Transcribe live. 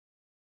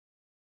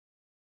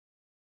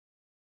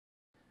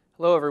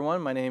Hello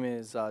everyone, my name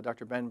is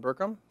Dr. Ben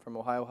Burkham from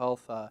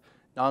OhioHealth,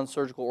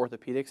 non-surgical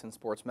orthopedics and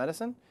sports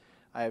medicine.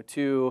 I have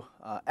two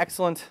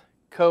excellent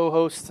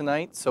co-hosts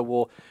tonight, so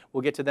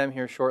we'll get to them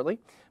here shortly.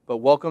 But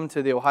welcome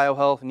to the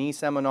OhioHealth Knee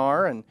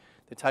Seminar, and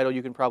the title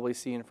you can probably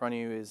see in front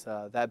of you is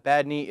That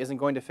Bad Knee Isn't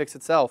Going to Fix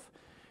Itself.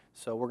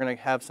 So we're going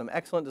to have some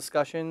excellent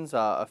discussions,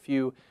 a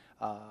few,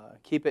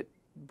 keep it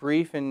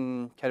brief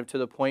and kind of to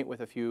the point with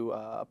a few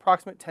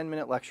approximate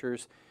 10-minute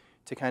lectures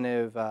to kind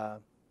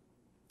of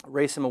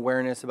raise some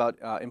awareness about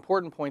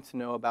important points to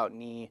know about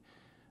knee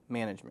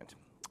management.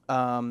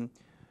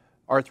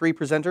 Our three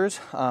presenters,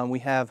 we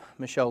have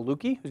Michelle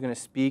Lukey, who's going to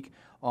speak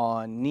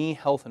on knee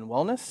health and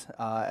wellness,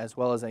 as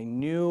well as a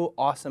new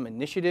awesome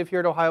initiative here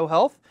at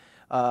OhioHealth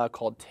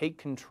called Take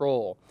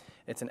Control.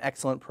 It's an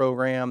excellent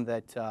program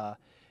that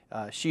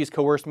she's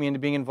coerced me into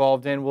being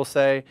involved in, we'll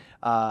say,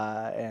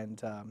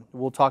 and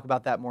we'll talk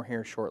about that more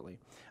here shortly.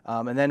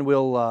 And then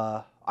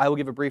I will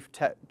give a brief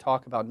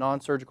talk about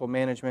non-surgical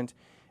management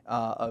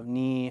of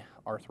knee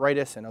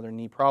arthritis and other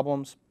knee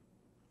problems.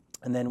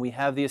 And then we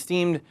have the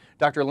esteemed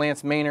Dr.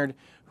 Lance Maynard,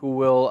 who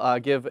will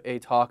give a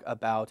talk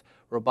about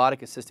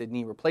robotic-assisted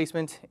knee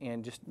replacement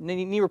and just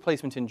knee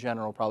replacement in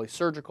general, probably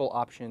surgical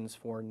options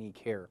for knee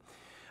care.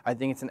 I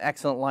think it's an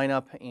excellent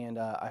lineup, and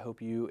I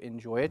hope you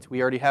enjoy it.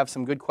 We already have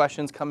some good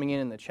questions coming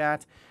in the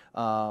chat.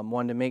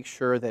 Wanted to make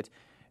sure that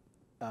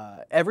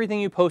everything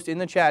you post in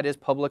the chat is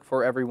public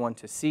for everyone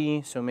to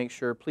see, so make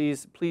sure,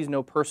 please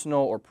no personal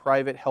or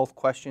private health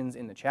questions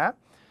in the chat.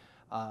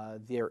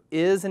 There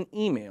is an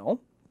email,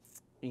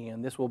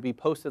 and this will be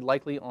posted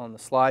likely on the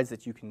slides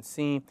that you can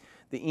see.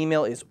 The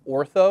email is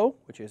ortho,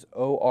 which is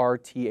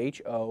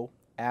O-R-T-H-O,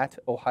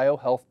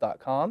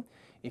 @ohiohealth.com.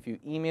 If you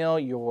email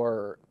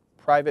your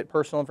private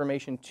personal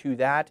information to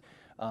that,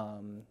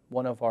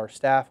 one of our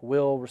staff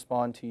will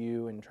respond to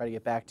you and try to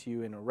get back to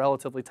you in a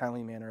relatively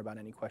timely manner about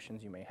any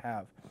questions you may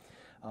have.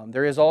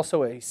 There is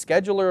also a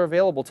scheduler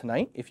available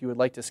tonight if you would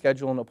like to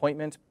schedule an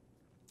appointment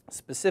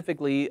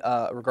specifically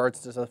regards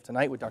to stuff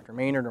tonight with Dr.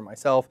 Maynard or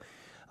myself.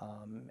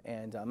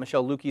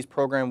 Michelle Lukey's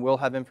program will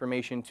have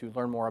information to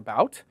learn more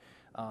about,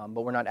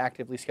 but we're not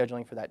actively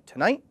scheduling for that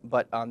tonight.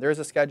 But there's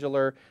a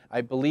scheduler.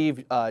 I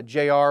believe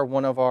JR,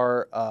 one of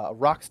our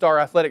rock star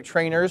athletic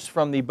trainers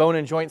from the Bone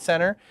and Joint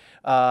Center,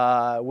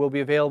 will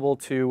be available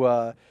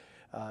to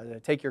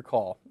take your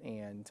call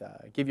and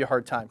give you a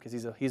hard time because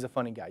he's a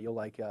funny guy. You'll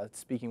like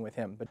speaking with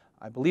him. But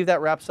I believe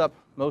that wraps up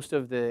most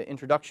of the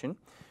introduction.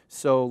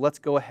 So let's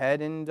go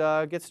ahead and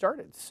get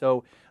started.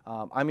 So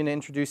I'm going to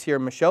introduce here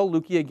Michelle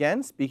Lukey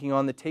again, speaking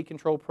on the Take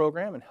Control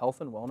program and health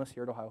and wellness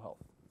here at OhioHealth.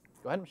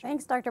 Go ahead, Michelle.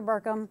 Thanks, Dr.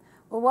 Burkham.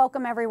 Well,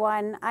 welcome,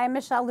 everyone. I'm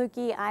Michelle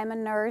Lukey. I'm a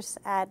nurse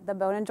at the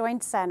Bone and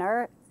Joint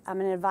Center. I'm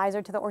an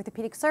advisor to the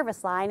Orthopedic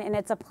Service Line, and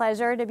it's a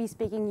pleasure to be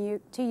speaking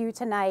to you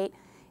tonight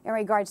in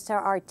regards to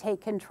our Take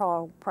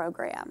Control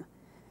program.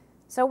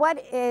 So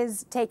what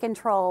is Take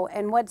Control,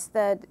 and what's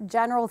the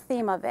general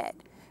theme of it?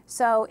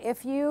 So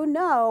if you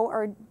know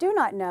or do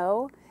not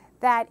know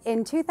that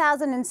in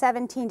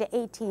 2017 to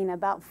 18,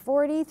 about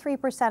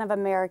 43% of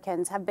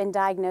Americans have been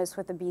diagnosed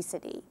with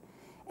obesity.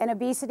 And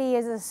obesity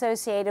is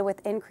associated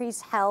with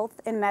increased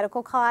health and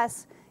medical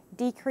costs,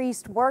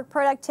 decreased work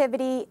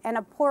productivity, and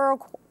a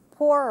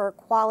poorer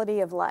quality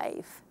of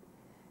life.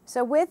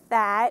 So with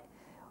that,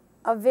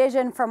 a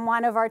vision from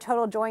one of our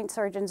total joint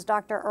surgeons,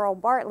 Dr. Earl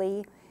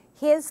Bartley,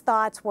 his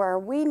thoughts were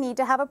we need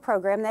to have a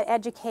program that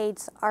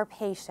educates our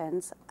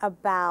patients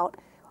about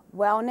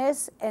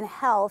wellness and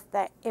health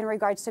that in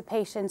regards to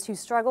patients who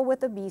struggle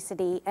with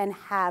obesity and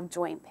have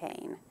joint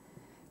pain.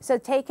 So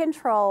Take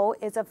Control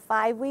is a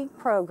 5-week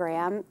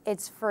program.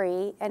 It's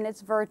free and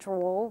it's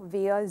virtual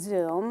via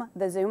Zoom,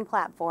 the Zoom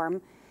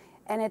platform,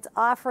 and it's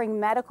offering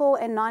medical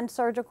and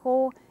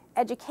non-surgical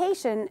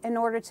education in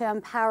order to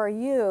empower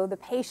you, the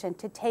patient,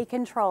 to take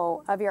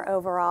control of your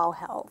overall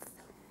health.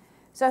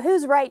 So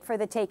who's right for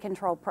the Take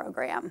Control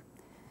program?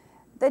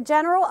 The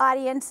general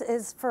audience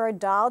is for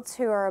adults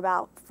who are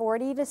about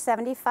 40 to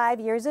 75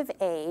 years of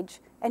age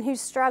and who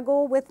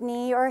struggle with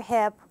knee or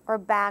hip or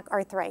back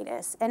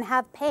arthritis and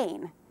have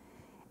pain.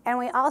 And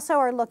we also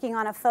are looking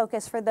on a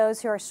focus for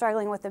those who are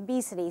struggling with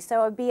obesity.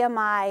 So a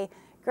BMI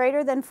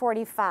greater than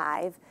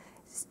 45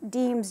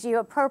 deems you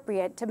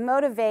appropriate to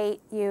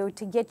motivate you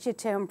to get you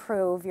to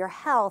improve your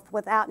health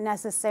without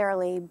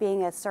necessarily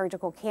being a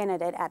surgical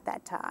candidate at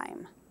that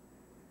time.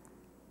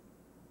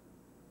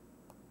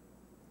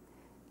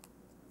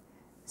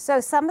 So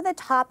some of the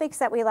topics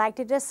that we like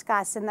to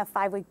discuss in the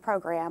 5-week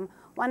program,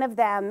 one of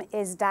them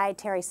is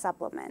dietary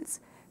supplements.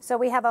 So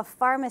we have a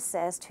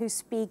pharmacist who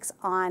speaks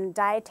on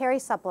dietary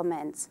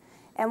supplements.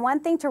 And one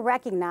thing to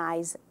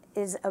recognize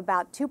is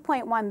about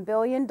 $2.1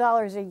 billion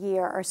a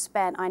year are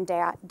spent on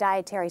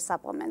dietary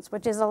supplements,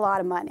 which is a lot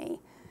of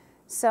money.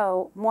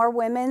 So more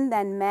women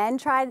than men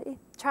try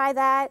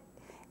that,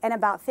 and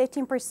about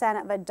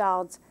 15% of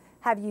adults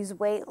have used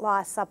weight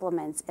loss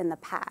supplements in the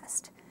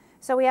past.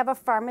 So we have a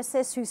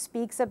pharmacist who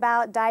speaks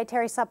about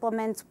dietary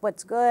supplements,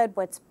 what's good,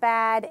 what's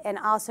bad, and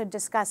also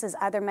discusses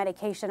other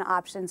medication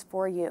options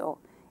for you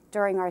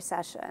during our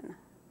session.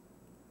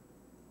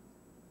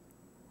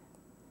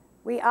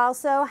 We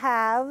also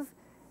have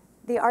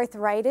the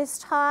arthritis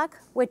talk,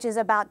 which is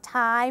about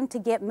time to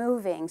get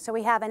moving. So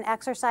we have an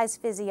exercise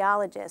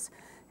physiologist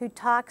who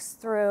talks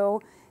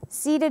through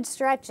seated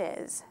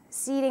stretches,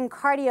 seating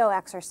cardio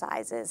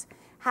exercises,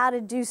 how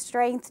to do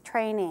strength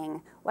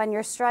training when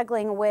you're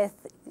struggling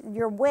with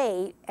your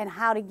weight, and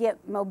how to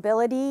get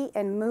mobility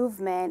and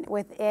movement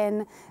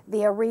within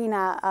the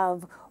arena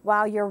of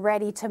while you're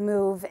ready to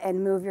move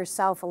and move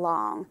yourself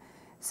along.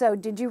 So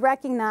did you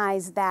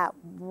recognize that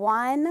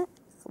 1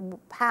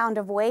 pound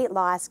of weight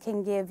loss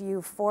can give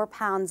you 4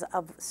 pounds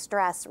of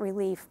stress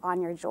relief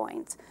on your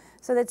joints?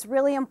 So that's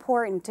really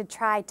important to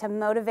try to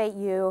motivate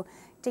you,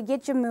 to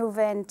get you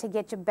moving, to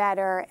get you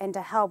better, and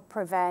to help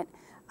prevent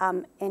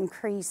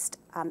increased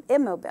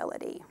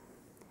immobility.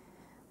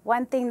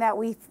 One thing that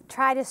we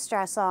try to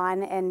stress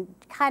on and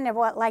kind of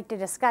like to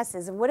discuss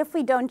is, what if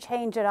we don't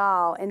change at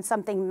all and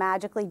something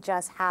magically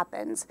just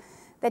happens?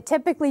 That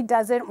typically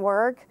doesn't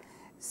work.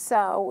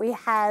 So we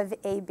have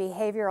a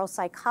behavioral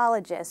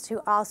psychologist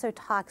who also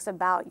talks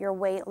about your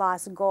weight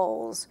loss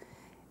goals,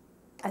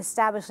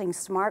 establishing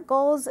SMART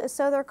goals,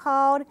 so they're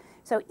called.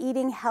 So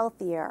eating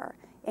healthier,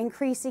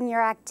 increasing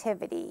your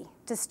activity,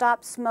 to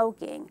stop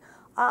smoking,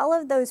 all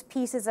of those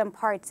pieces and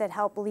parts that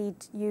help lead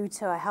you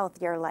to a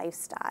healthier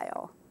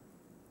lifestyle.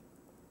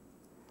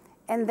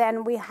 And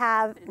then we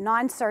have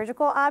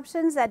non-surgical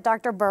options that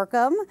Dr.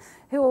 Burkham,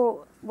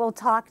 who we'll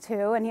talk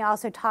to, and he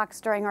also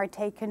talks during our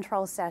take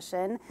control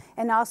session,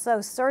 and also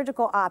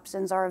surgical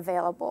options are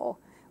available.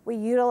 We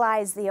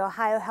utilize the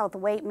OhioHealth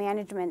weight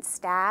management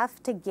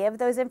staff to give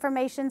those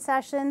information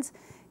sessions,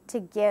 to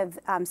give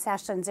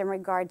sessions in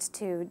regards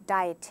to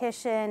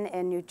dietitian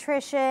and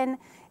nutrition,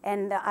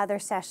 and the other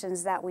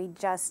sessions that we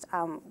just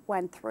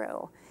went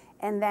through.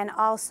 And then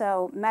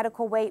also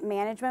medical weight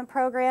management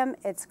program.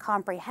 It's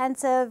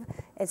comprehensive.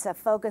 It's a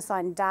focus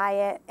on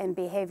diet and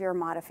behavior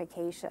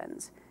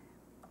modifications.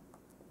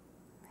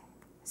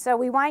 So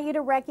we want you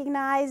to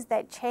recognize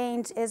that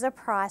change is a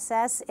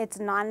process. It's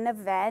not an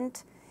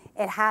event.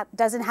 It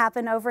doesn't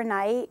happen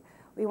overnight.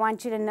 We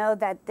want you to know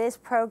that this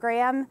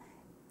program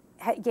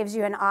gives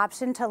you an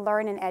option to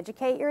learn and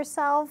educate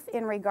yourself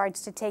in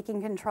regards to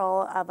taking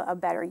control of a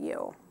better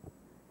you.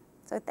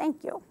 So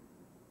thank you.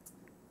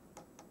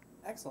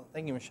 Excellent.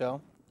 Thank you,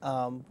 Michelle.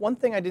 One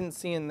thing I didn't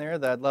see in there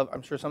that I'd love,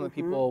 I'm sure some of the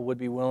people would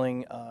be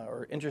willing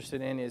or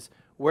interested in, is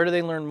where do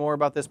they learn more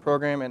about this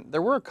program? And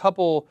there were a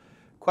couple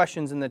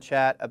questions in the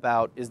chat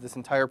about, is this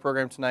entire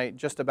program tonight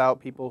just about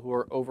people who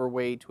are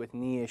overweight with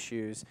knee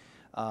issues?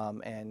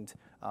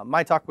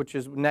 My talk, which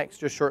is next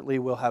just shortly,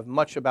 will have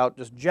much about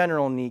just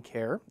general knee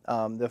care.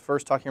 The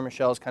first talk here,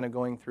 Michelle, is kind of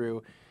going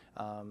through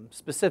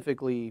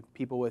specifically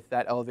people with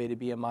that elevated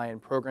BMI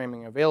and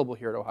programming available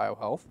here at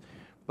OhioHealth.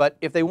 But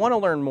if they want to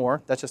learn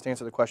more, that's just to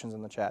answer the questions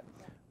in the chat.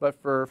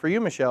 But for you,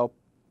 Michelle,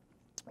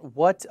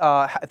 what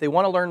if they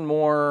want to learn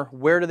more,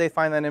 where do they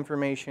find that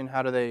information?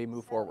 How do they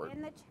move forward?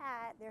 In the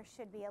chat, there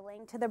should be a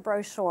link to the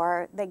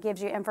brochure that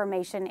gives you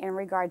information in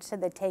regards to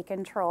the Take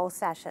Control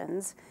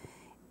sessions.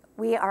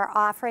 We are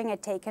offering a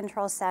Take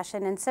Control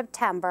session in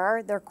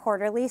September. They're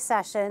quarterly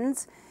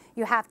sessions.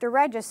 You have to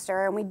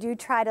register, and we do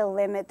try to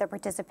limit the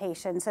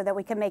participation so that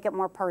we can make it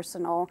more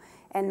personal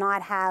and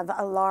not have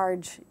a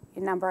large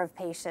number of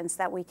patients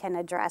that we can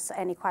address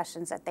any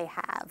questions that they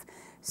have.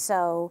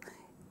 So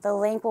the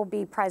link will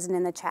be present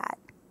in the chat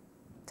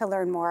to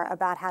learn more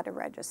about how to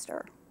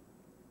register.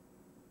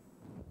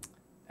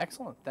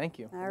 Excellent. Thank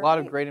you. All A lot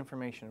right. of great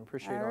information.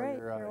 Appreciate all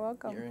You're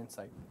welcome. your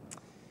insight.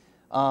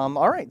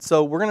 All right,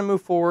 so we're going to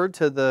move forward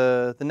to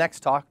the next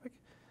topic.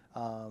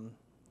 I'm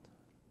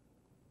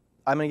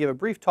going to give a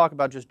brief talk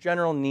about just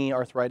general knee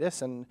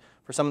arthritis, and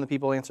for some of the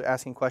people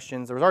asking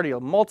questions, there was already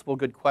multiple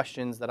good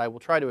questions that I will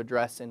try to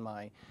address in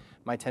my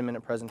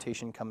 10-minute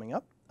presentation coming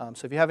up.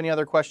 So if you have any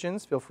other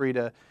questions, feel free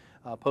to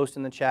post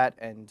in the chat,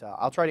 and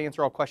I'll try to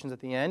answer all questions at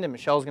the end, and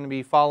Michelle's going to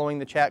be following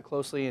the chat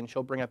closely, and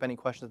she'll bring up any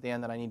questions at the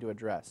end that I need to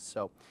address.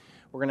 So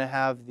we're going to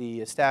have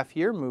the staff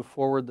here move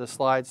forward the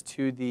slides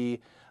to the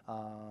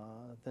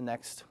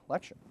next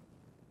lecture.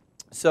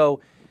 So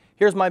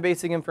here's my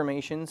basic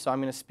information. So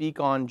I'm going to speak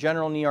on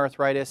general knee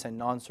arthritis and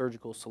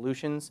non-surgical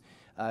solutions.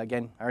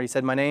 Again, I already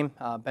said my name,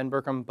 Ben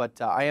Burkham,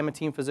 but I am a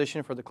team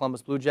physician for the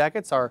Columbus Blue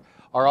Jackets, our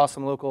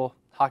awesome local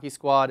hockey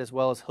squad, as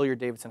well as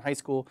Hilliard-Davidson High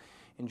School.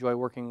 Enjoy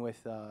working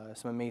with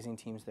some amazing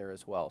teams there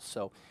as well.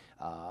 So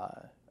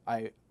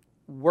I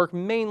work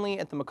mainly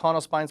at the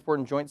McConnell Spine, Sport,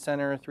 and Joint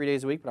Center 3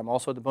 days a week, but I'm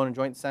also at the Bone and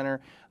Joint Center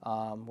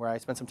where I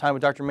spent some time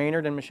with Dr.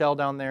 Maynard and Michelle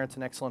down there. It's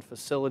an excellent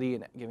facility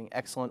and giving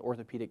excellent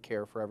orthopedic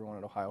care for everyone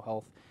at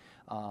OhioHealth.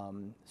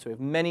 So we have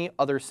many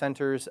other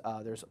centers.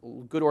 There's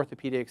good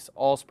orthopedics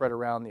all spread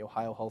around the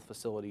OhioHealth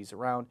facilities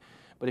around,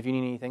 but if you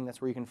need anything,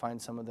 that's where you can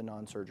find some of the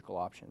non-surgical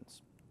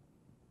options.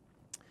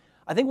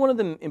 I think one of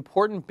the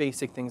important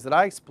basic things that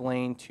I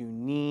explain to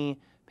knee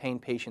pain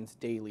patients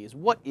daily is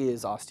what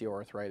is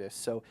osteoarthritis.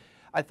 So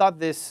I thought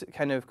this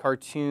kind of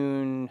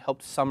cartoon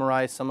helped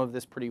summarize some of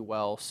this pretty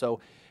well. So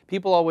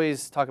people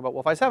always talk about,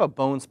 well, if I just have a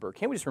bone spur,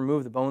 can't we just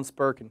remove the bone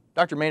spur? Can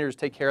Dr. Maynard just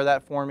take care of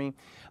that for me?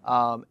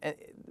 And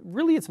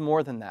really, it's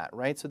more than that,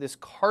 right? So this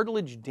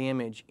cartilage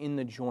damage in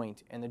the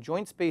joint and the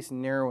joint space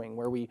narrowing,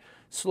 where we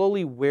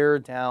slowly wear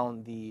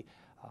down the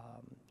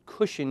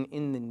cushion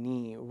in the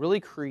knee, really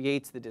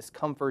creates the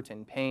discomfort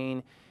and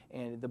pain.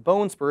 And the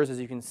bone spurs,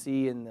 as you can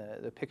see in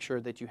the picture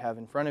that you have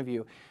in front of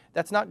you,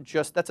 that's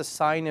a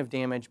sign of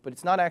damage, but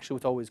it's not actually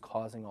what's always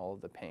causing all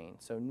of the pain.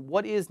 So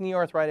what is knee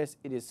arthritis?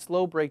 It is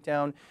slow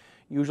breakdown,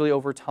 usually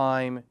over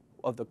time,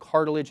 of the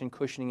cartilage and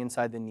cushioning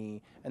inside the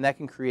knee, and that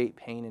can create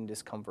pain and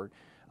discomfort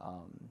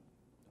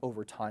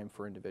over time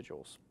for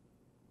individuals.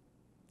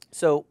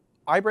 So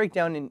I break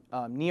down in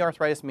knee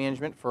arthritis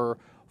management for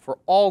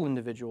all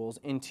individuals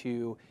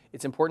into,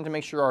 it's important to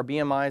make sure our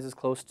BMI is as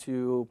close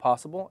to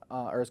possible,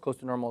 or as close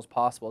to normal as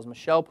possible. As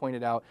Michelle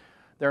pointed out,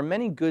 there are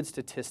many good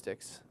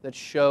statistics that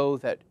show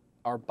that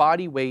our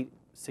body weight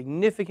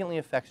significantly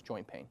affects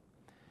joint pain.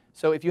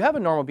 So if you have a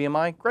normal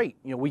BMI, great.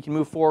 We can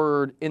move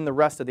forward in the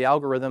rest of the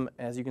algorithm.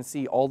 As you can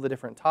see, all the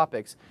different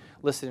topics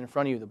listed in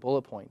front of you, the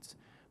bullet points.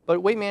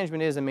 But weight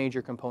management is a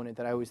major component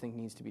that I always think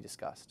needs to be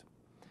discussed.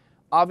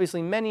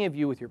 Obviously, many of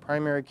you with your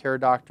primary care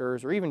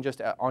doctors or even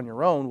just on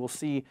your own will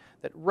see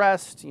that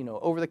rest,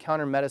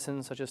 over-the-counter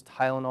medicines such as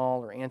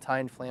Tylenol or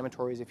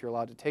anti-inflammatories, if you're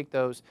allowed to take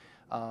those,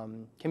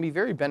 can be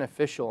very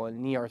beneficial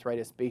in knee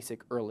arthritis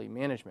basic early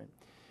management.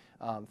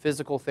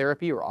 Physical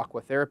therapy or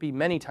aqua therapy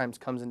many times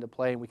comes into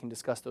play, and we can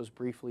discuss those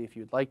briefly if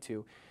you'd like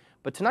to.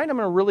 But tonight I'm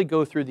going to really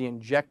go through the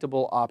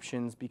injectable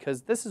options,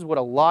 because this is what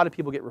a lot of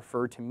people get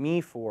referred to me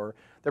for.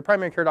 Their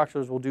primary care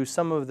doctors will do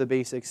some of the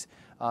basics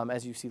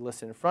as you see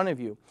listed in front of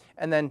you.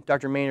 And then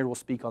Dr. Maynard will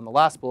speak on the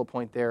last bullet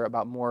point there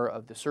about more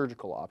of the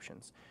surgical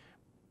options.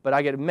 But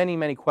I get many,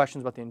 many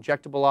questions about the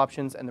injectable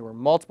options, and there were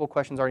multiple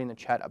questions already in the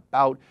chat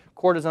about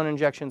cortisone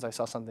injections. I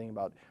saw something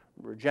about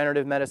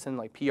regenerative medicine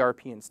like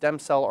PRP and stem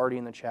cell already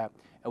in the chat,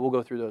 and we'll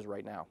go through those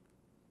right now.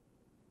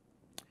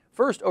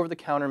 First,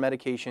 over-the-counter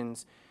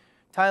medications.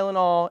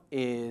 Tylenol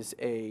is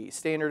a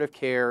standard of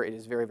care. It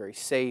is very, very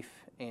safe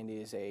and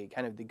is a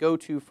kind of the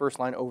go-to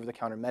first-line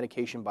over-the-counter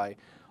medication by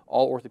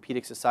all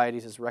orthopedic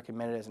societies. Is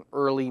recommended as an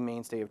early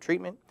mainstay of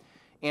treatment.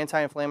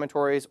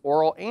 Anti-inflammatories,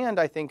 oral, and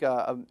I think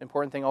an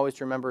important thing always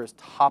to remember is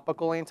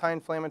topical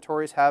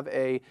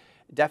anti-inflammatories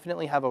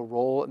definitely have a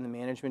role in the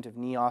management of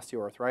knee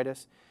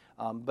osteoarthritis.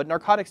 But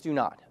narcotics do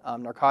not.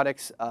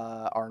 Narcotics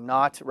are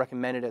not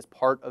recommended as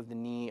part of the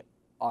knee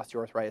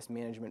osteoarthritis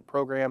management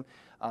program.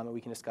 And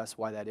we can discuss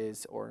why that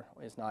is or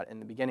is not in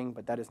the beginning,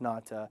 but that is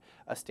not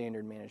a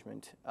standard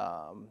management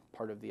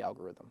part of the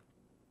algorithm.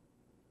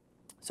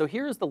 So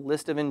here's the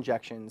list of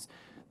injections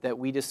that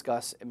we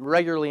discuss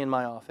regularly in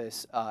my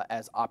office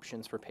as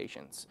options for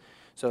patients.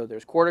 So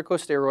there's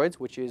corticosteroids,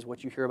 which is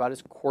what you hear about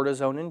as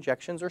cortisone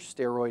injections or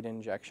steroid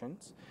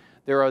injections.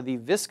 There are the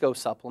visco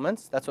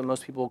supplements. That's what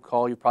most people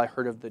call, you've probably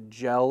heard of the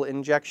gel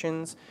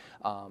injections.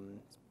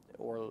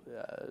 Or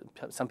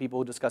some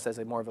people discuss as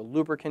more of a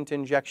lubricant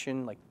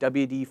injection, like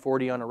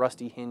WD-40 on a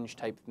rusty hinge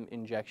type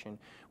injection.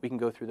 We can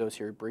go through those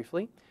here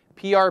briefly.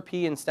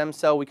 PRP and stem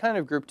cell, we kind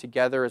of group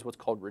together as what's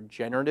called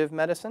regenerative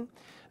medicine.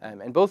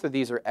 And both of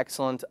these are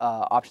excellent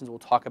options. We'll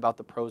talk about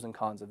the pros and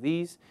cons of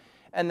these.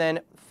 And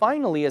then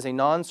finally, as a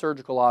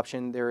non-surgical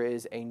option, there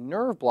is a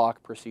nerve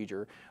block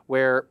procedure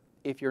where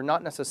if you're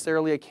not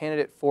necessarily a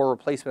candidate for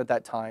replacement at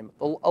that time,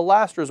 a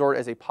last resort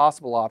as a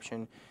possible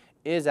option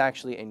is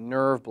actually a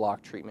nerve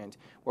block treatment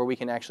where we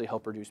can actually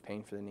help reduce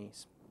pain for the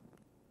knees.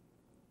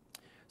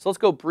 So let's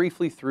go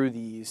briefly through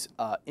these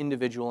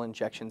individual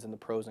injections and the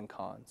pros and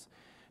cons.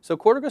 So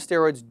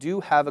corticosteroids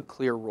do have a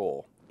clear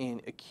role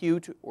in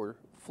acute or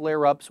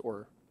flare-ups,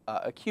 or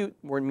acute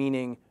we're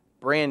meaning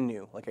brand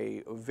new, like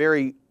a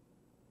very,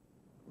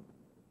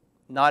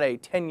 not a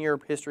 10-year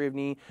history of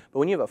knee, but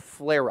when you have a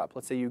flare-up,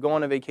 let's say you go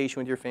on a vacation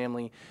with your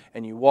family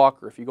and you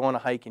walk, or if you go on a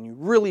hike and you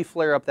really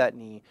flare up that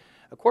knee,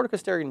 a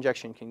corticosteroid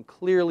injection can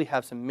clearly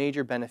have some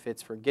major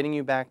benefits for getting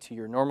you back to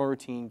your normal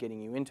routine,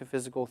 getting you into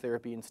physical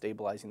therapy, and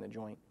stabilizing the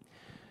joint.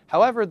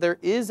 However, there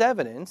is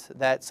evidence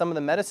that some of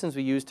the medicines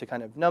we use to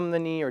kind of numb the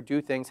knee or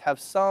do things have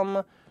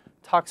some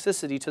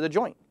toxicity to the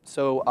joint.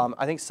 So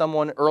I think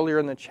someone earlier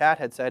in the chat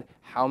had said,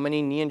 how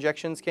many knee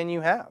injections can you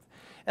have?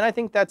 And I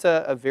think that's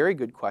a very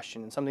good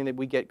question and something that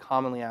we get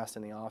commonly asked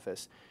in the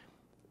office.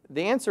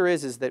 The answer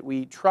is that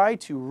we try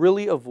to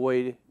really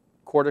avoid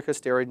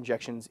corticosteroid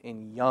injections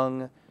in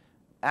young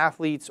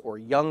athletes or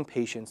young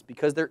patients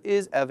because there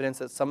is evidence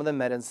that some of the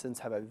medicines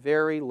have a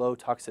very low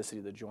toxicity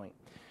to the joint.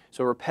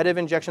 So repetitive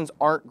injections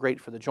aren't great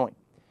for the joint.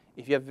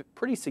 If you have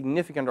pretty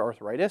significant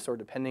arthritis, or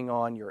depending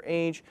on your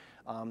age,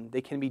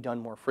 they can be done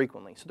more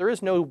frequently. So there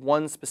is no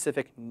one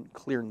specific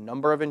clear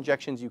number of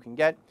injections you can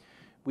get.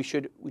 We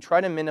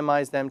try to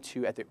minimize them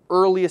to, at the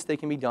earliest they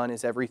can be done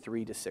is every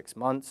 3 to 6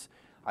 months.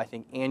 I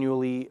think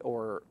annually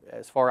or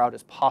as far out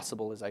as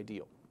possible is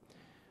ideal.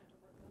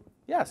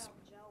 Yes?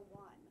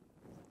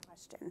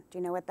 Do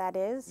you know what that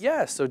is?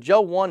 Yes, so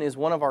Gel 1 is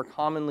one of our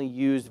commonly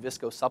used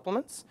visco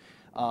supplements.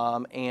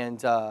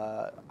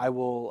 I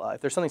will,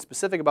 if there's something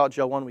specific about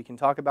gel 1, we can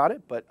talk about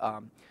it, but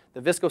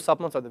the visco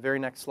supplements are the very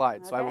next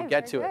slide, so I will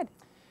get to it.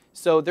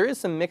 So there is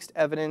some mixed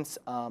evidence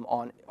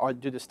on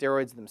do the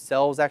steroids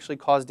themselves actually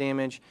cause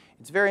damage.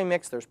 It's very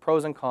mixed. There's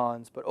pros and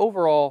cons, but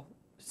overall,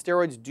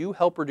 steroids do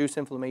help reduce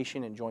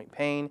inflammation and joint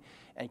pain,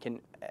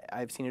 and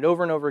I've seen it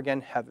over and over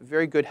again, have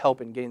very good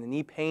help in getting the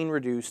knee pain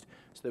reduced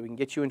so that we can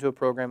get you into a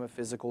program of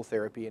physical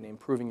therapy and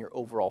improving your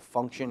overall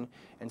function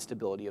and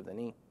stability of the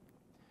knee.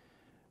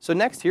 So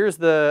next, here's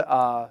the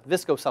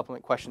visco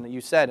supplement question that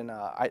you said, and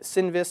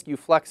Synvisc,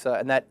 Euflexa,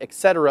 and that et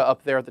cetera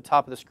up there at the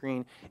top of the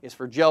screen is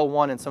for gel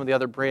 1 and some of the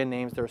other brand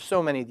names. There are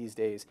so many these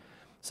days.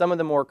 Some of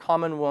the more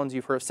common ones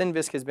you've heard,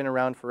 Synvisc has been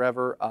around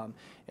forever,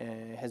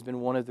 and has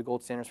been one of the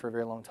gold standards for a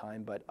very long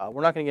time, but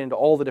we're not going to get into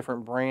all the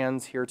different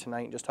brands here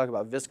tonight and just talk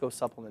about visco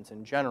supplements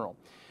in general.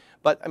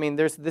 But I mean,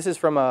 this is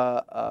from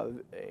a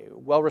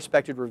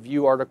well-respected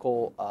review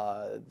article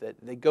that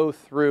they go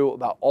through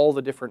about all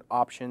the different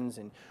options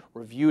and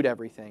reviewed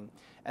everything.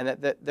 And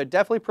that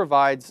definitely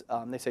provides,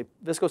 they say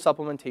visco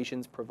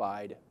supplementations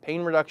provide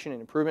pain reduction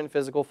and improvement in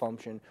physical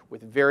function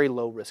with very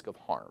low risk of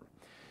harm.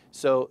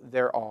 So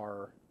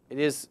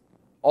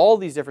all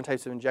these different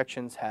types of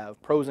injections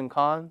have pros and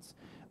cons.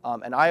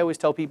 And I always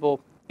tell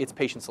people it's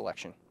patient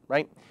selection,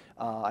 right?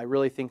 I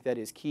really think that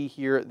is key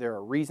here. There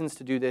are reasons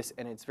to do this,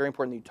 and it's very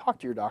important that you talk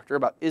to your doctor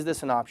about, is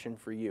this an option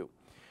for you?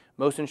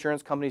 Most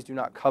insurance companies do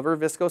not cover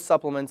visco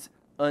supplements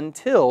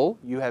until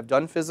you have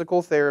done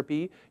physical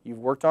therapy, you've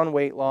worked on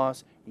weight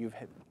loss, you've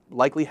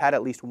likely had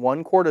at least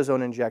one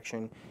cortisone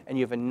injection, and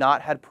you have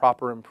not had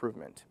proper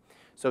improvement.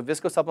 So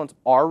visco supplements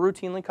are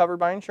routinely covered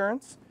by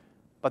insurance,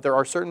 but there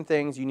are certain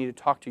things you need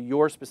to talk to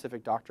your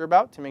specific doctor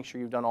about to make sure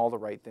you've done all the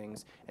right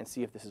things and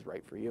see if this is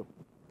right for you.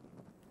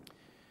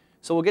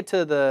 So we'll get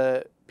to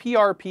the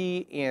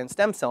PRP and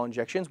stem cell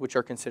injections, which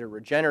are considered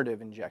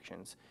regenerative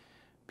injections.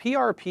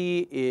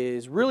 PRP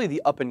is really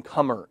the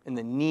up-and-comer in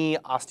the knee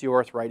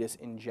osteoarthritis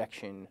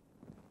injection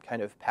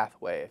kind of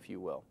pathway, if you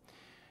will.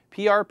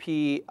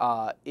 PRP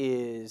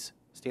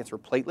stands for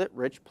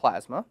platelet-rich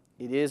plasma.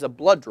 It is a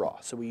blood draw,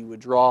 so we would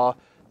draw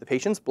the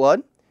patient's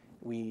blood.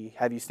 We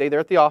have you stay there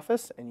at the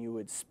office, and you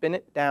would spin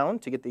it down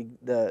to get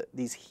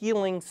these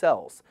healing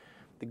cells.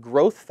 The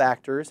growth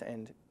factors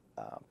and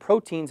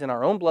proteins in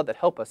our own blood that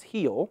help us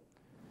heal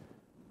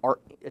are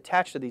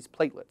attached to these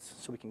platelets,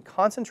 so we can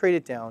concentrate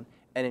it down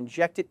and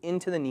inject it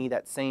into the knee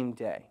that same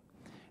day.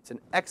 It's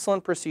an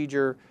excellent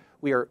procedure.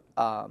 We are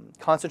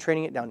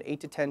concentrating it down to 8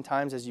 to 10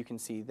 times, as you can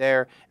see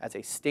there, as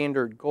a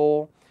standard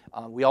goal.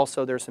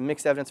 There's some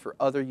mixed evidence for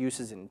other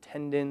uses in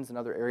tendons and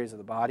other areas of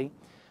the body.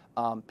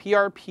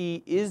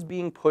 PRP is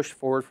being pushed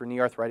forward for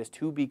knee arthritis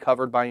to be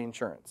covered by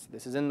insurance.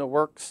 This is in the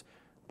works,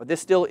 but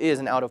this still is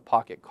an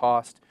out-of-pocket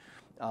cost.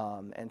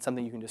 And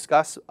something you can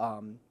discuss.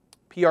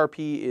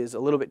 PRP is a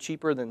little bit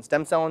cheaper than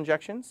stem cell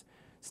injections.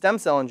 Stem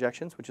cell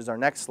injections, which is our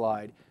next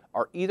slide,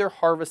 are either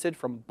harvested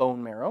from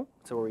bone marrow,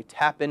 so where we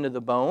tap into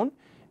the bone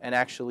and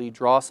actually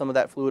draw some of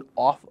that fluid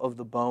off of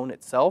the bone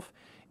itself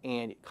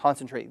and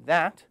concentrate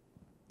that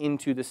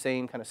into the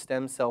same kind of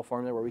stem cell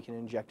formula where we can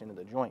inject into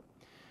the joint.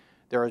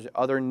 There are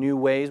other new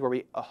ways where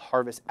we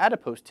harvest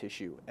adipose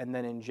tissue and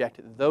then inject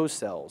those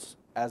cells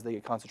as they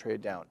get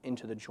concentrated down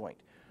into the joint.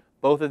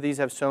 Both of these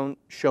have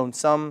shown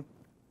some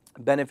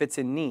benefits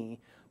in knee,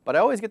 but I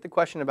always get the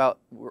question about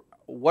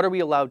what are we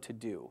allowed to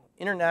do?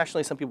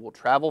 Internationally, some people will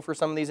travel for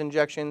some of these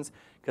injections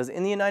because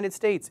in the United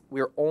States,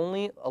 we are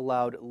only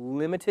allowed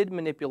limited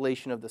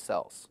manipulation of the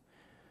cells.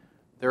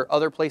 There are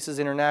other places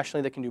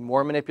internationally that can do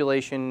more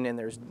manipulation, and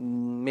there's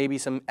maybe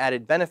some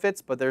added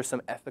benefits, but there's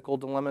some ethical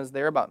dilemmas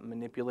there about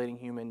manipulating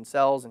human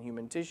cells and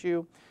human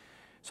tissue.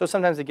 So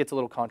sometimes it gets a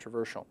little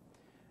controversial.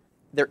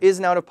 There is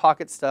an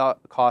out-of-pocket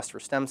cost for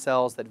stem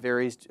cells that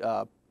varies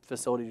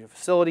facility to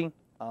facility,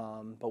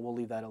 but we'll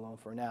leave that alone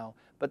for now.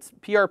 But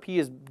PRP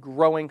is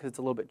growing because it's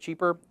a little bit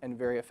cheaper and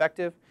very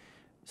effective.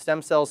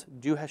 Stem cells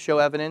do show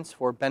evidence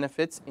for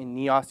benefits in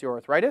knee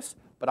osteoarthritis,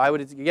 but I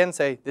would again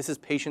say this is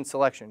patient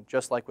selection,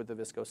 just like with the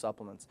visco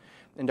supplements.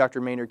 And Dr.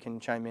 Maynard can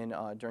chime in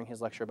during his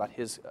lecture about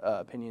his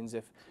opinions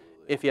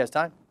if he has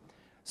time.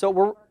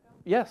 So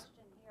yes,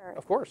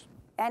 of course.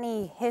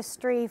 Any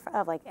history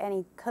of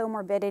any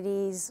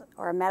comorbidities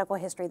or a medical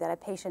history that a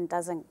patient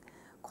doesn't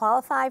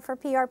qualify for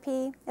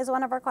PRP is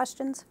one of our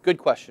questions. Good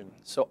question.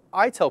 So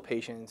I tell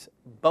patients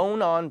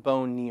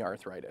bone-on-bone knee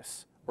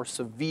arthritis, or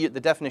the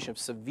definition of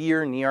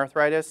severe knee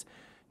arthritis,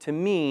 to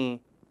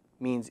me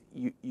means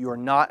you're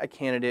not a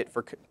candidate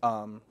for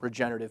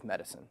regenerative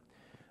medicine.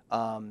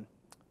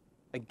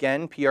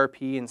 Again,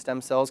 PRP and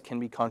stem cells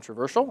can be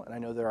controversial, and I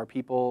know there are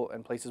people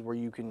and places where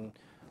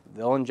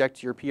they'll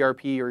inject your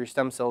PRP or your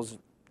stem cells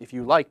if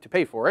you like to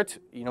pay for it,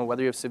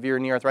 whether you have severe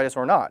knee arthritis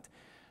or not.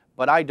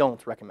 But I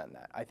don't recommend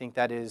that. I think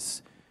that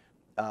is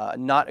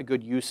not a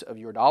good use of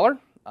your dollar.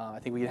 I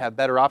think we can have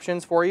better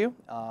options for you,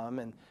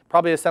 and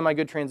probably a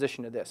semi-good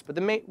transition to this. But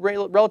the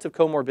relative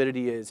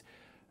comorbidity is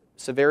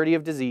severity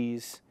of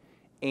disease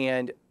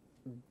and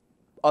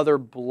other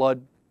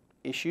blood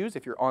issues.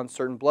 If you're on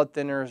certain blood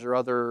thinners or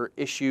other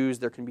issues,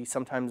 there can be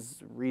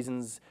sometimes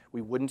reasons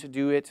we wouldn't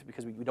do it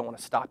because we don't want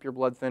to stop your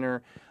blood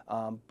thinner.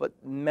 But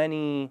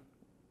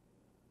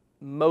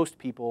most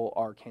people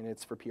are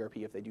candidates for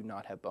PRP if they do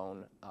not have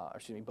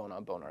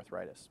bone-on-bone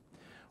arthritis.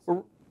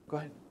 Go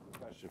ahead.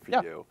 Question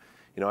for you.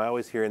 You know, I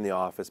always hear in the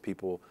office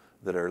people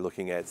that are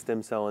looking at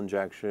stem cell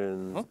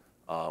injections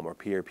or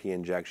PRP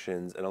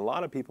injections, and a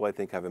lot of people I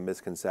think have a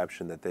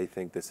misconception that they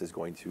think this is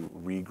going to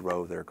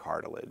regrow their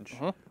cartilage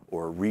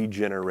or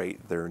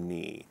regenerate their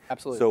knee.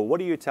 Absolutely. So what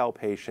do you tell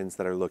patients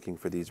that are looking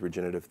for these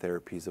regenerative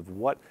therapies of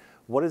what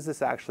is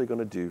this actually going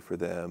to do for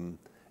them,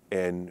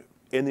 and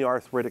in the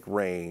arthritic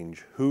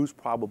range, who's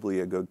probably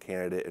a good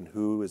candidate and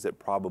who is it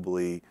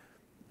probably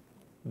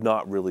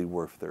not really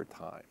worth their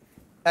time?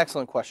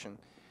 Excellent question.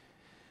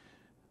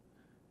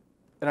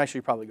 And I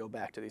should probably go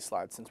back to these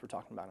slides since we're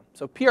talking about them.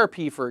 So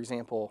PRP, for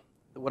example,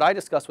 what I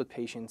discuss with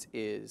patients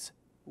is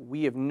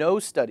we have no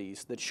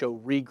studies that show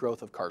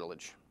regrowth of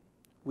cartilage.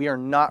 We are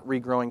not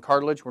regrowing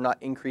cartilage. We're not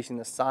increasing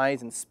the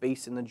size and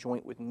space in the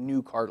joint with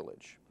new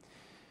cartilage.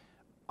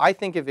 I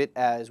think of it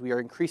as we are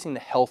increasing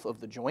the health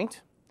of the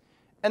joint.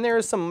 And there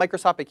is some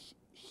microscopic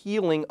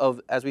healing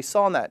of, as we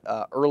saw in that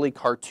early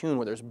cartoon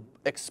where there's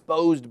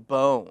exposed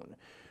bone.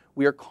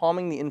 We are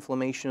calming the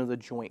inflammation of the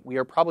joint. We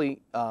are probably,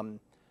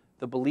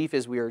 the belief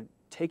is we are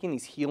taking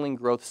these healing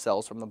growth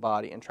cells from the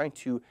body and trying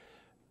to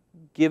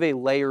give a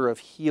layer of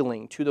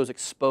healing to those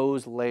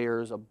exposed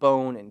layers of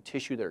bone and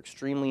tissue that are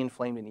extremely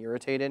inflamed and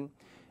irritated.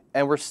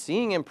 And we're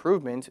seeing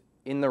improvement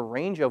in the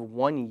range of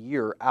 1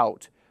 year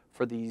out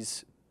for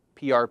these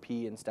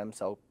PRP and stem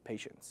cell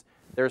patients.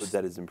 But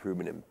that is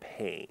improvement in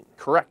pain.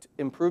 Correct.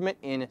 Improvement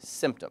in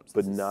symptoms.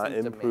 But not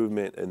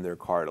improvement in their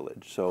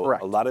cartilage. So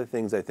correct. A lot of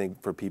things I think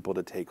for people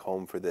to take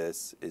home for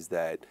this is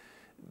that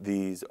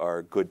these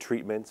are good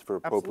treatments for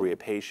appropriate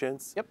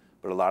patients. Yep.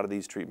 But a lot of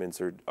these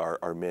treatments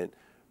are meant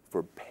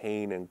for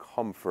pain and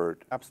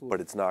comfort. Absolutely.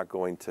 But it's not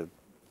going to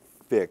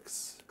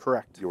fix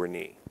correct. Your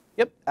knee.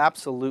 Yep,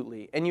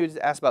 absolutely. And you just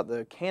asked about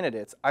the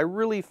candidates. I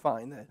really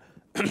find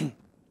that,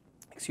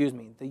 excuse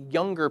me, the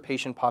younger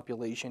patient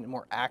population,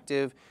 more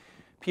active,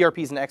 PRP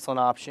is an excellent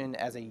option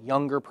as a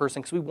younger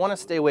person because we want to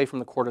stay away from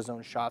the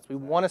cortisone shots. We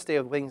want to stay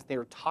away from things that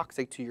are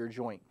toxic to your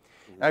joint.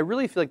 And I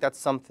really feel like that's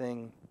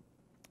something,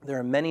 there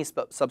are many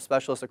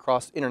subspecialists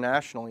across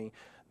internationally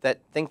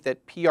that think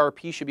that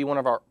PRP should be one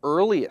of our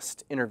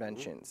earliest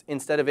interventions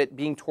instead of it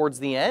being towards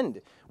the end.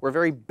 We're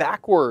very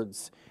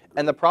backwards.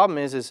 And the problem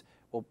is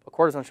well, a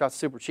cortisone shot's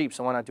super cheap,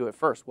 so why not do it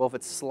first? Well, if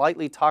it's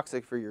slightly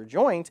toxic for your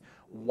joint,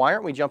 why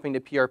aren't we jumping to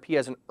PRP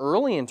as an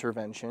early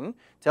intervention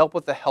to help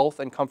with the health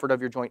and comfort of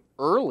your joint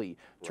early,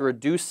 to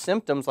reduce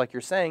symptoms, like you're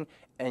saying,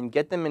 and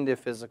get them into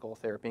physical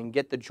therapy and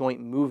get the joint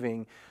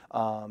moving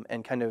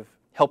and kind of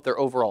help their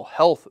overall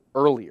health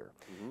earlier.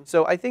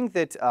 So I think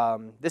that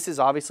this is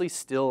obviously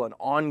still an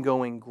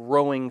ongoing,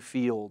 growing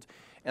field,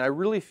 and I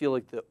really feel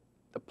like the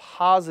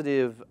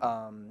positive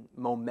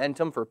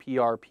momentum for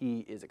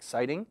PRP is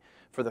exciting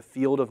for the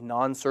field of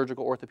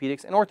non-surgical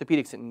orthopedics and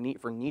orthopedics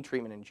for knee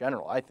treatment in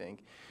general, I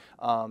think.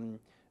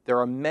 There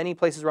are many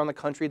places around the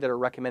country that are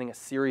recommending a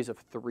series of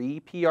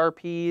 3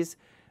 PRPs.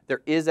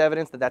 There is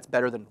evidence that that's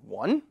better than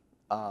 1.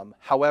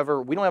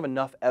 However, we don't have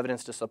enough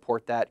evidence to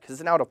support that because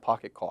it's an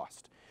out-of-pocket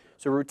cost.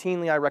 So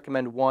routinely I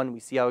recommend 1,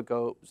 we see how it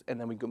goes, and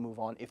then we go move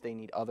on if they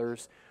need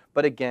others.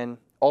 But again,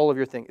 all of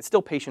your things, it's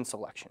still patient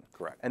selection.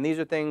 Correct. And these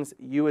are things,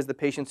 you as the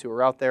patients who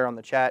are out there on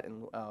the chat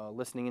and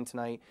listening in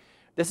tonight,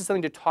 this is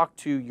something to talk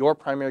to your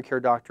primary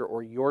care doctor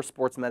or your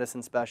sports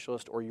medicine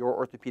specialist or your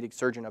orthopedic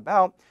surgeon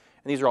about.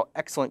 And these are all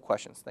excellent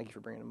questions. Thank you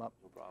for bringing them up.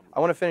 No problem. I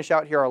want to finish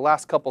out here our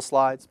last couple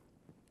slides.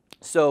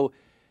 So,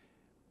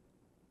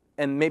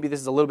 and maybe this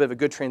is a little bit of a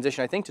good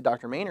transition, I think, to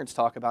Dr. Maynard's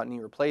talk about knee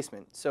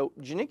replacement. So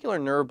genicular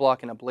nerve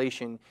block and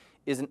ablation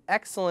is an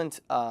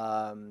excellent,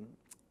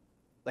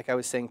 like I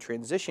was saying,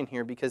 transition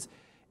here, because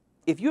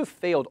if you have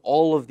failed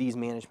all of these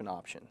management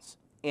options,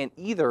 and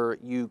either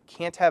you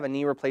can't have a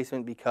knee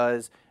replacement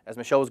because, as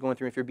Michelle was going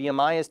through, if your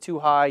BMI is too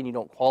high and you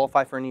don't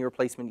qualify for a knee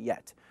replacement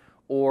yet,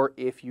 or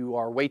if you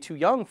are way too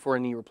young for a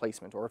knee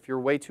replacement, or if you're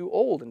way too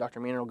old, and Dr.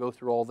 Maynard will go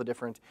through all the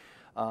different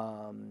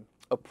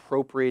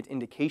appropriate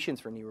indications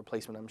for knee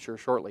replacement, I'm sure,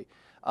 shortly.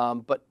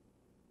 But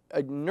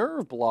a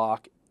nerve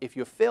block, if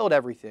you have failed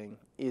everything,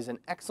 is an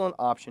excellent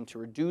option to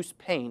reduce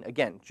pain.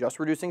 Again, just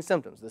reducing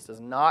symptoms. This does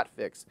not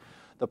fix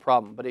the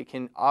problem, but it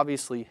can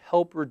obviously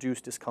help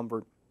reduce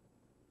discomfort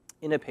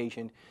in a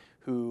patient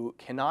who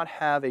cannot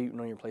have a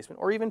knee replacement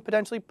or even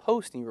potentially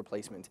post-knee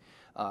replacement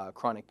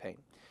chronic pain.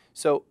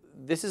 So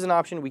this is an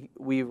option.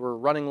 We were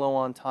running low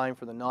on time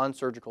for the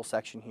non-surgical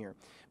section here,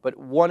 but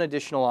one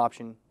additional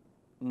option,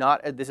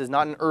 this is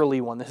not an early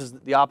one. This is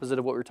the opposite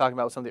of what we were talking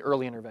about with some of the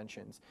early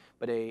interventions,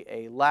 but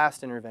a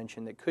last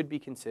intervention that could be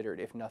considered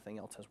if nothing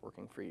else is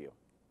working for you.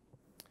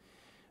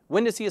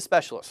 When to see a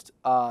specialist?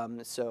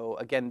 So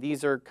again,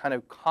 these are kind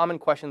of common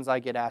questions I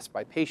get asked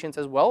by patients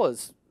as well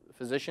as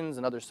physicians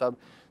and other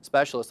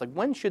subspecialists. Like,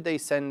 when should they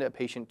send a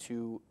patient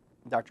to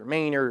Dr.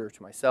 Maynard or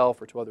to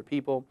myself or to other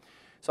people?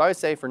 So I would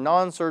say for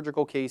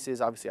non-surgical cases,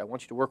 obviously I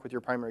want you to work with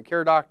your primary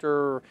care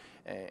doctor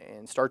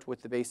and start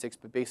with the basics,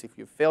 but basically if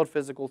you've failed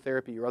physical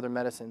therapy, your other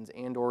medicines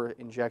and or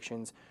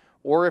injections,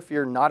 or if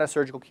you're not a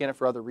surgical candidate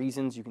for other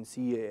reasons, you can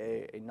see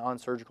a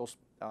non-surgical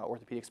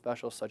orthopedic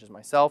specialist such as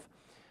myself.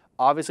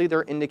 Obviously, there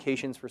are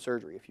indications for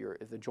surgery.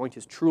 If the joint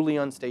is truly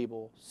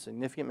unstable,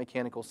 significant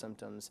mechanical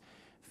symptoms,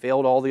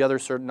 failed all the other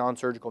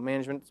non-surgical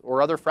management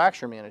or other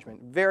fracture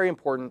management, very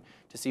important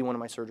to see one of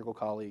my surgical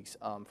colleagues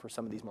for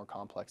some of these more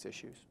complex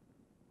issues.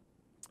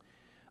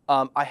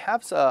 I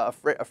have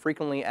a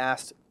frequently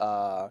asked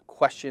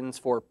questions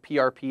for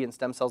PRP and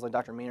stem cells like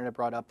Dr. Maynard had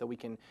brought up that we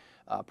can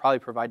probably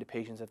provide to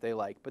patients if they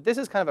like. But this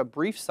is kind of a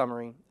brief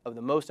summary of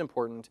the most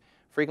important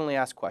frequently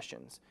asked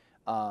questions.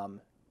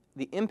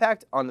 The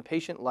impact on the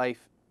patient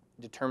life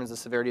determines the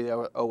severity of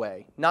the OA,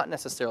 not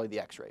necessarily the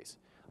x-rays.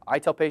 I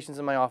tell patients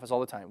in my office all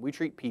the time, we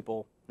treat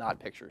people, not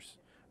pictures,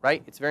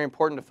 right? It's very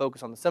important to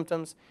focus on the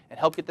symptoms and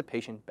help get the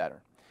patient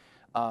better.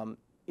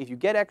 If you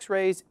get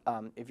x-rays,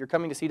 if you're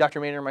coming to see Dr.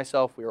 Maynard or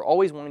myself, we are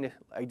always wanting to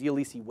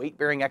ideally see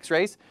weight-bearing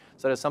x-rays.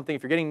 So that's something,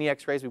 if you're getting knee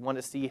x-rays, we want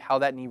to see how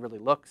that knee really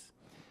looks.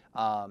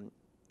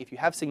 If you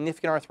have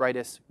significant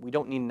arthritis, we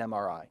don't need an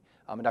MRI.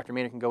 And Dr.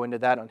 Maynard can go into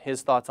that on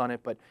his thoughts on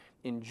it, but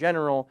in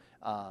general,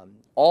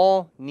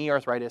 all knee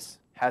arthritis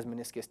has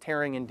meniscus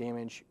tearing and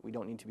damage. We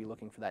don't need to be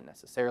looking for that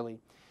necessarily.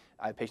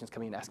 I have patients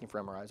coming in asking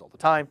for MRIs all the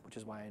time, which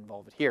is why I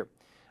involve it here.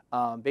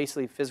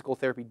 Basically, physical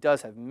therapy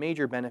does have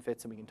major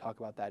benefits, and we can talk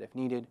about that if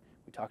needed.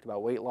 We talked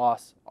about weight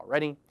loss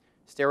already.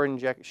 Steroid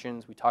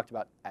injections, we talked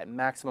about at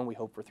maximum, we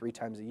hope for 3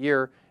 times a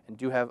year, and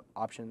do have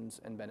options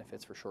and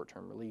benefits for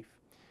short-term relief.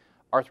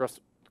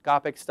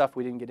 Arthroscopic stuff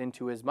we didn't get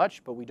into as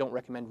much, but we don't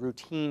recommend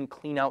routine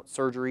clean-out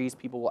surgeries.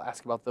 People will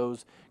ask about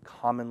those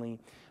commonly.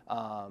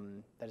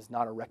 That is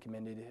not a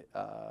recommended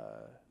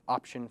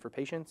option for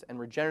patients. And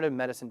regenerative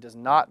medicine does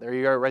not, there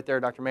you go, right there,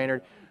 Dr.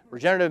 Maynard.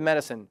 Regenerative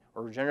medicine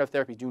or regenerative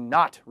therapy do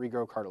not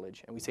regrow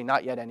cartilage. And we say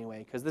not yet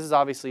anyway, because this is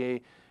obviously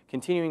a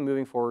continuing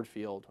moving forward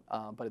field.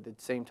 But at the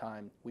same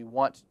time, we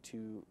want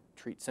to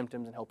treat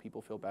symptoms and help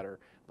people feel better,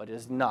 but it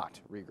does not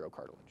regrow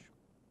cartilage.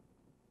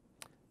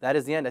 That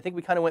is the end. I think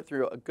we kind of went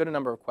through a good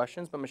number of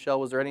questions, but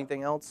Michelle, was there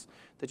anything else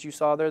that you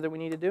saw there that we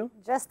need to do?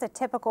 Just a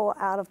typical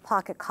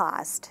out-of-pocket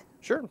cost.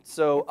 Sure.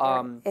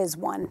 So is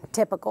one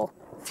typical.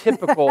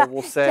 Typical,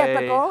 we'll say.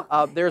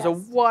 Typical. There's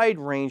Yes. a wide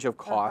range of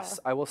costs.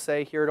 I will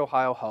say here at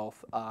OhioHealth,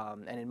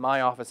 and in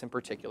my office in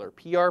particular,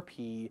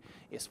 PRP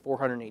is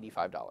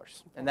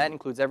 $485, and that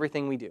includes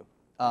everything we do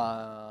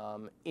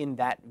in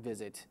that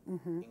visit,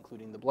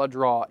 including the blood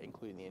draw,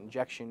 including the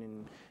injection,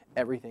 and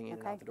everything in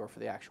and out the door for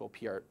the actual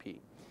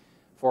PRP.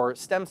 For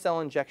stem cell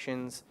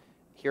injections,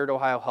 here at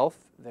OhioHealth,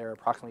 they're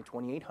approximately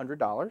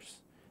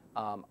 $2,800.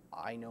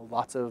 I know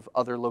lots of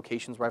other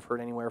locations where I've heard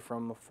anywhere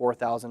from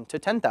 $4,000 to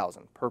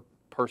 $10,000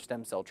 per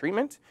stem cell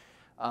treatment.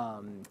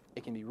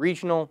 It can be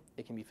regional,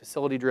 it can be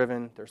facility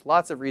driven. There's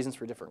lots of reasons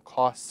for different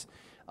costs,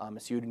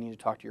 so you need to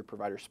talk to your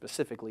provider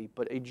specifically.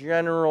 But a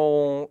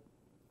general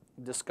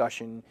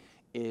discussion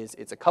is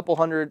it's a couple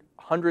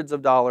hundreds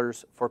of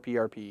dollars for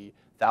PRP,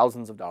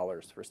 thousands of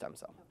dollars for stem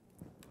cell.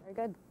 Very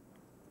good.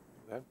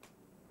 Okay.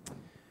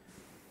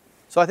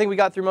 So I think we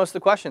got through most of the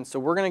questions. So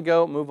we're going to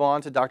go move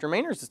on to Dr.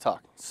 Maynard's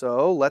talk.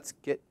 So let's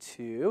get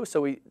to,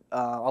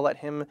 I'll let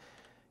him,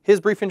 his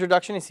brief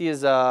introduction is he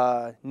is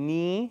a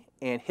knee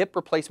and hip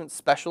replacement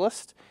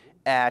specialist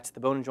at the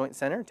Bone and Joint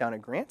Center down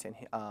at Grant. And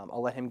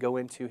I'll let him go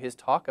into his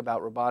talk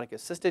about robotic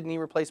assisted knee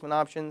replacement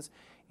options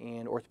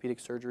and orthopedic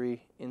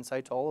surgery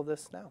insight to all of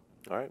this now.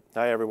 All right.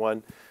 Hi,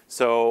 everyone.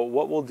 So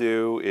what we'll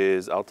do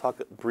is I'll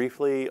talk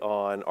briefly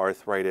on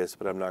arthritis,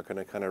 but I'm not going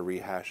to kind of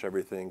rehash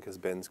everything because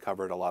Ben's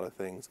covered a lot of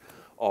things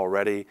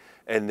already.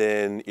 And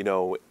then, you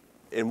know,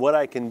 in what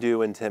I can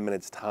do in 10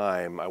 minutes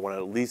time, I want to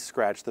at least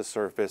scratch the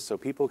surface so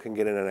people can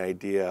get an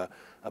idea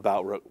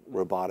about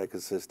robotic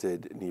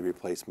assisted knee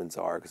replacements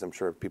are, because I'm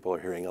sure people are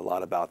hearing a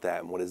lot about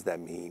that and what does that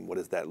mean? What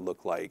does that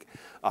look like?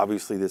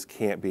 Obviously, this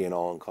can't be an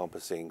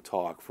all-encompassing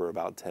talk for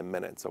about 10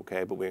 minutes,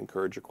 okay? But we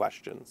encourage your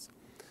questions.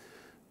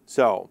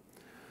 So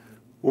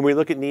when we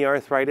look at knee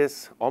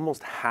arthritis,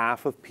 almost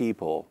half of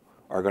people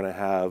are going to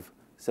have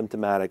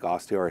symptomatic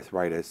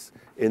osteoarthritis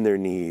in their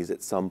knees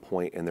at some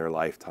point in their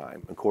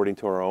lifetime. According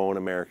to our own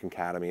American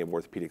Academy of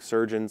Orthopedic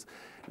Surgeons,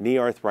 knee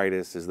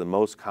arthritis is the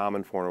most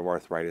common form of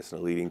arthritis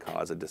and a leading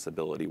cause of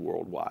disability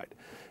worldwide.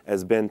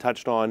 As Ben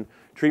touched on,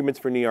 treatments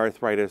for knee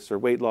arthritis are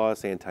weight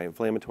loss,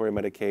 anti-inflammatory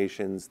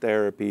medications,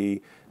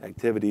 therapy,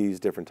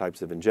 activities, different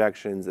types of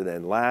injections, and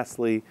then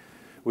lastly,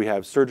 we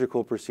have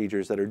surgical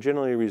procedures that are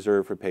generally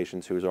reserved for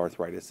patients whose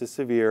arthritis is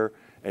severe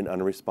and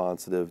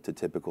unresponsive to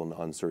typical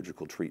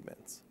non-surgical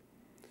treatments.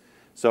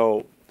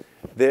 So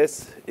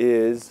this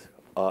is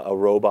a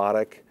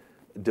robotic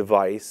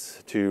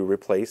device to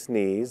replace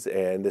knees,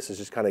 and this is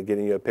just kind of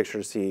getting you a picture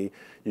to see.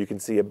 You can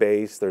see a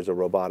base. There's a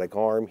robotic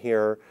arm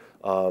here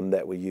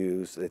that we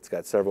use. It's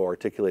got several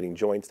articulating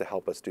joints to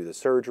help us do the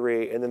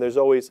surgery, and then there's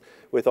always,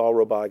 with all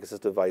robotic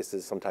assisted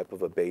devices, some type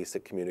of a base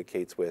it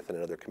communicates with and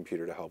another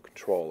computer to help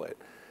control it.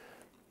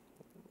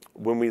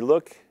 When we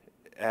look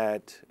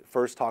at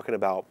first talking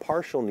about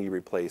partial knee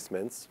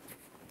replacements,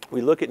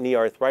 we look at knee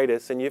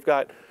arthritis, and you've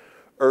got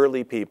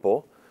early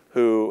people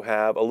who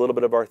have a little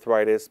bit of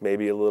arthritis,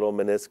 maybe a little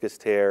meniscus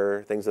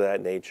tear, things of that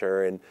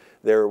nature, and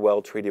they're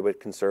well treated with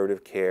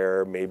conservative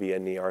care, maybe a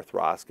knee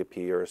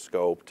arthroscopy or a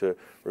scope to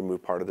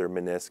remove part of their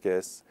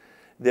meniscus.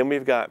 Then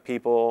we've got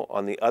people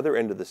on the other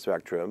end of the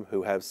spectrum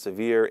who have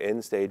severe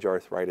end-stage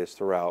arthritis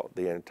throughout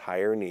the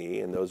entire knee,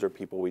 and those are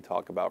people we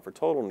talk about for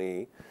total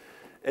knee.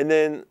 And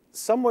then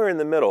somewhere in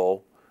the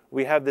middle,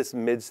 we have this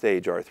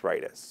mid-stage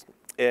arthritis.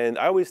 And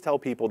I always tell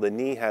people the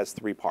knee has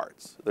three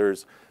parts.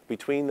 There's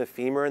between the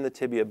femur and the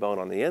tibia bone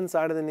on the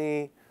inside of the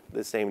knee,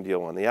 the same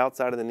deal on the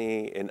outside of the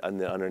knee, and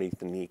underneath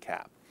the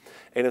kneecap.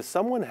 And if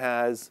someone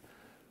has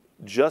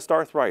just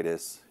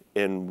arthritis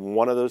in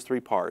one of those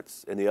three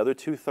parts and the other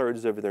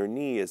 2/3 of their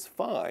knee is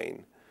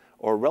fine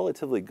or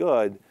relatively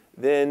good,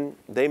 then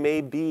they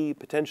may be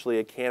potentially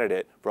a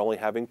candidate for only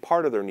having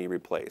part of their knee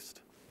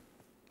replaced.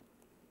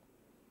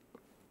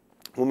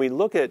 When we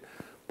look at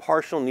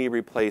partial knee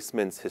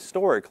replacements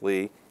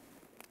historically,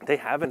 they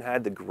haven't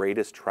had the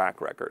greatest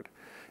track record.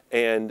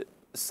 And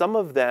some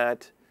of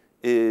that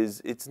is,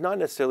 it's not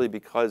necessarily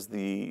because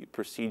the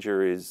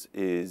procedure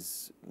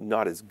is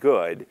not as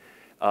good.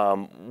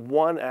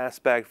 One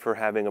aspect for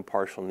having a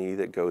partial knee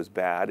that goes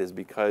bad is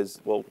because,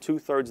 well,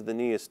 2/3 of the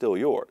knee is still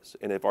yours.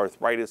 And if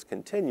arthritis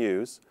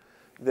continues,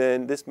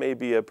 then this may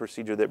be a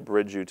procedure that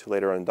bridges you to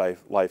later on in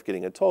life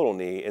getting a total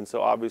knee. And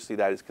so obviously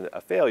that is a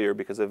failure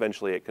because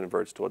eventually it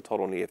converts to a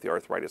total knee if the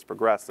arthritis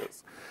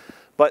progresses.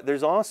 But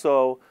there's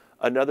also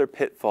another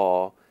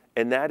pitfall,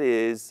 and that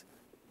is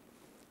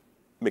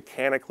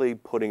mechanically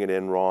putting it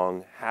in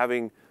wrong,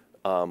 having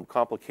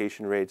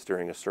complication rates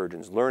during a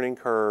surgeon's learning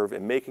curve,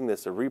 and making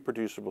this a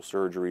reproducible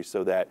surgery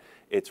so that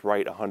it's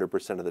right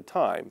 100% of the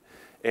time.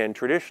 And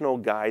traditional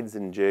guides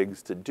and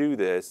jigs to do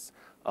this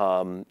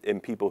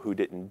in people who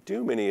didn't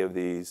do many of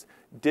these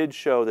did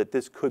show that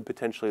this could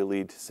potentially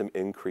lead to some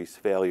increased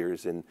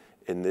failures in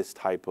this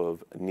type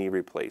of knee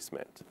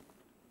replacement.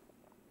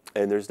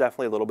 And there's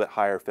definitely a little bit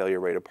higher failure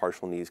rate of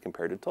partial knees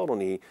compared to total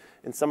knee,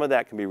 and some of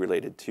that can be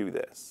related to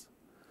this.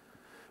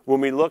 When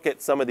we look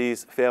at some of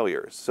these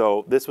failures,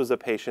 so this was a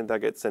patient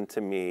that gets sent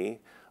to me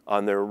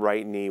on their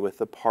right knee with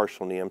a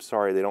partial knee. I'm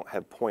sorry they don't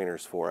have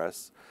pointers for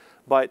us.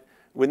 But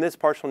when this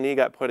partial knee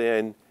got put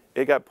in,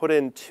 it got put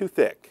in too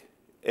thick.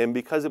 And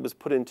because it was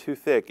put in too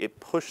thick,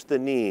 it pushed the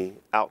knee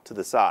out to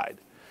the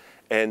side.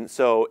 And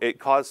so it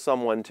caused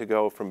someone to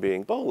go from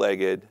being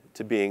bow-legged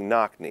to being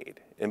knock-kneed.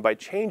 And by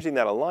changing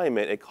that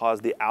alignment, it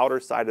caused the outer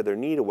side of their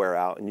knee to wear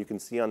out. And you can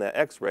see on that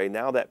x-ray,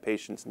 now that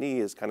patient's knee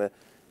is kind of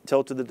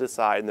tilted to the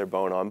side and they're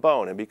bone on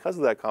bone. And because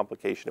of that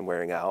complication and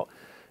wearing out,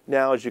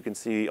 now as you can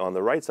see on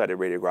the right-sided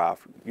radiograph,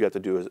 you have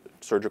to do a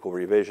surgical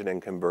revision and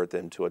convert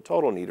them to a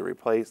total knee to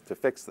replace, to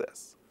fix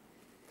this.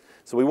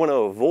 So we want to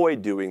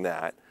avoid doing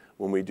that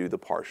when we do the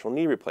partial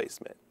knee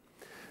replacement.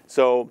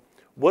 So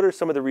what are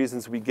some of the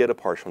reasons we get a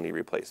partial knee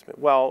replacement?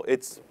 Well,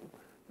 it's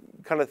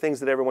kind of things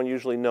that everyone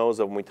usually knows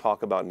of when we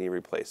talk about knee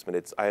replacement.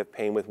 It's I have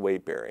pain with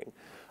weight bearing.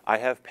 I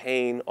have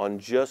pain on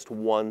just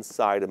one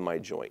side of my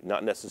joint,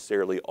 not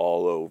necessarily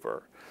all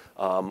over.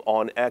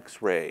 On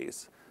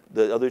x-rays,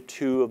 the other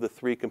two of the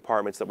three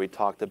compartments that we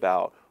talked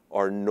about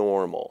are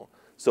normal.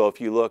 So if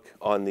you look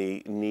on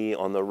the knee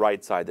on the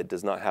right side that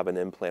does not have an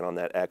implant on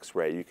that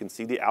x-ray, you can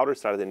see the outer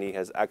side of the knee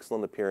has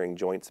excellent appearing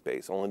joint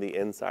space. Only the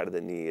inside of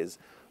the knee is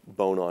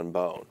bone on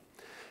bone.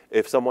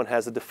 If someone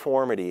has a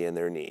deformity in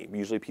their knee,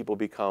 usually people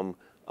become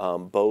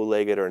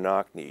bow-legged or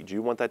knock-kneed.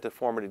 You want that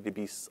deformity to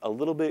be a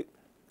little bit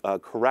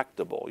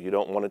correctable. You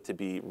don't want it to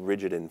be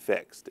rigid and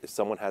fixed. If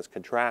someone has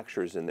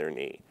contractures in their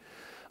knee,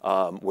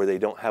 where they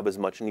don't have as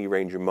much knee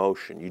range of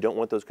motion, you don't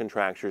want those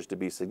contractures to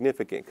be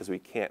significant because we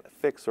can't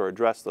fix or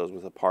address those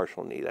with a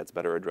partial knee. That's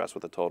better addressed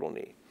with a total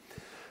knee.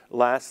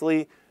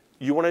 Lastly,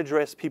 you want to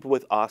address people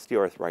with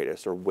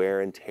osteoarthritis or wear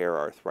and tear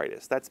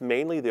arthritis. That's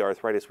mainly the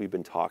arthritis we've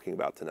been talking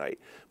about tonight.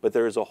 But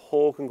there's a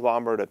whole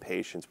conglomerate of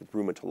patients with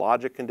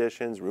rheumatologic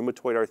conditions,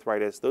 rheumatoid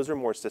arthritis. Those are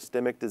more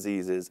systemic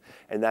diseases,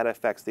 and that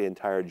affects the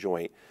entire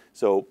joint.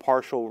 So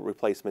partial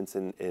replacements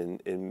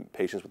in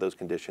patients with those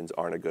conditions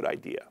aren't a good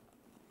idea.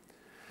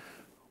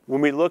 When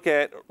we look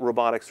at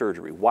robotic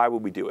surgery, why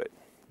would we do it?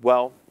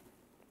 Well,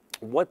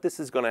 what this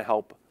is going to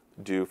help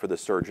do for the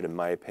surgeon, in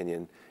my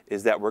opinion,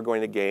 is that we're going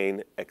to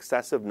gain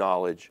excessive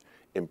knowledge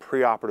in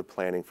preoperative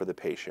planning for the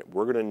patient.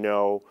 We're going to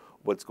know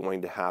what's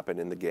going to happen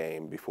in the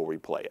game before we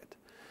play it.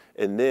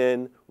 And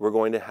then we're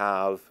going to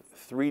have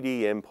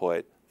 3D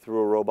input through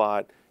a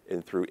robot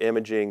and through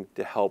imaging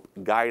to help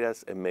guide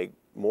us and make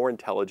more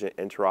intelligent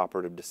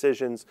intraoperative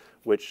decisions,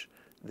 which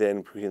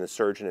then, between the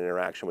surgeon and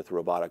interaction with the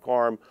robotic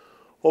arm,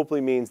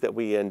 hopefully means that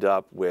we end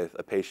up with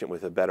a patient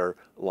with a better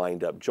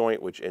lined up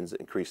joint, which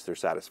increases their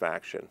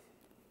satisfaction.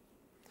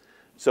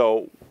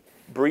 So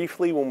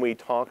briefly, when we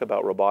talk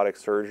about robotic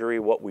surgery,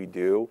 what we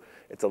do,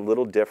 it's a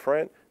little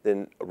different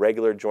than a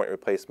regular joint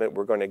replacement.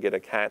 We're going to get a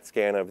CAT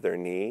scan of their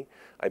knee.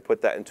 I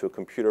put that into a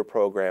computer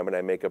program and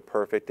I make a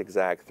perfect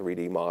exact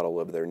 3D model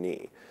of their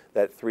knee.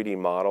 That 3D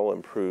model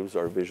improves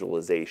our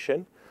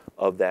visualization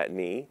of that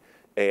knee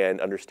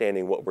and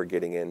understanding what we're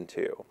getting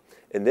into.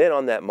 And then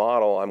on that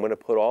model, I'm going to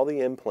put all the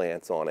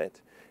implants on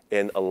it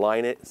and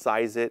align it,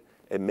 size it,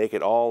 and make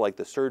it all like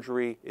the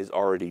surgery is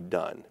already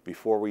done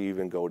before we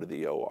even go to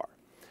the OR.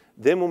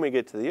 Then when we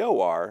get to the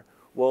OR,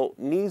 well,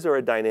 knees are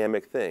a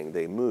dynamic thing.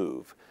 They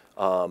move.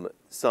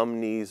 Some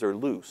knees are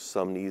loose,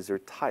 some knees are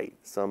tight,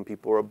 some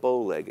people are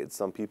bow-legged,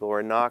 some people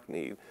are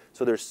knock-kneed.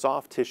 So there's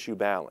soft tissue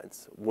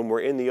balance. When we're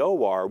in the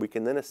OR, we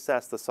can then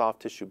assess the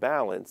soft tissue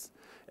balance,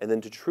 and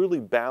then to truly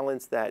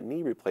balance that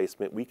knee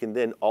replacement, we can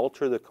then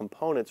alter the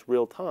components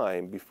real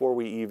time before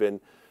we even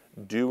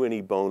do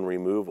any bone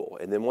removal.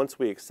 And then once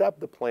we accept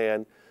the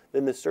plan,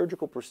 then the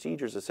surgical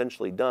procedure is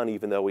essentially done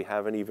even though we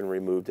haven't even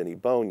removed any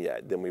bone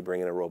yet. Then we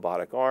bring in a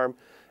robotic arm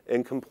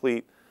and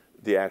complete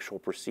the actual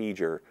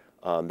procedure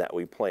that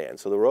we plan.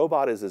 So the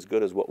robot is as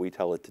good as what we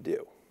tell it to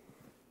do.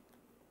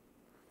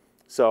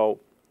 So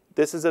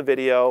this is a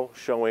video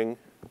showing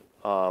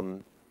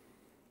the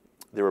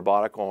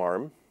robotic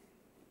arm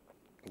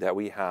that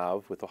we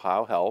have with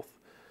OhioHealth.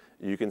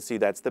 You can see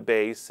that's the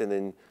base, and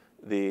then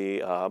the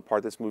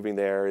part that's moving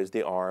there is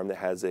the arm that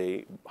has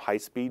a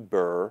high-speed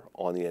burr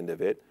on the end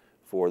of it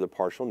for the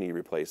partial knee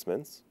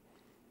replacements.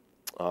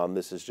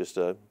 This is just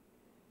a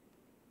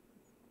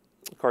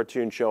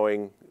cartoon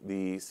showing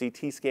the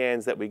CT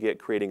scans that we get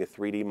creating a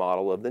 3D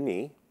model of the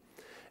knee.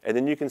 And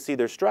then you can see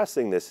they're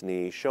stressing this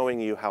knee, showing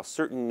you how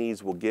certain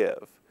knees will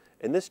give.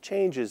 And this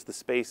changes the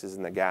spaces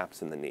and the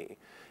gaps in the knee.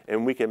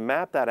 And we can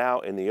map that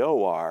out in the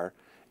OR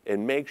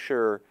and make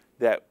sure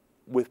that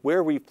with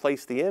where we've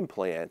placed the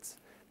implants,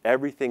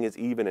 everything is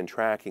even and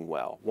tracking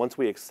well. Once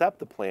we accept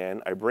the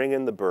plan, I bring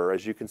in the burr.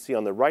 As you can see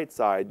on the right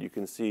side, you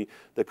can see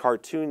the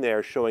cartoon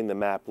there showing the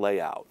map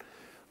layout.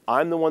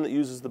 I'm the one that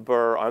uses the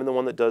burr, I'm the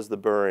one that does the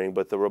burring,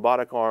 but the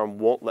robotic arm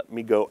won't let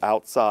me go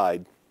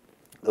outside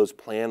those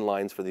plan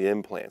lines for the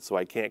implant. So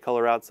I can't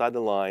color outside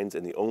the lines,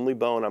 and the only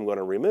bone I'm going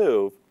to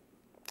remove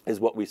is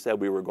what we said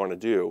we were going to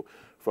do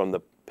from the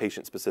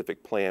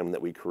patient-specific plan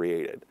that we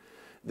created.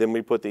 Then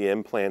we put the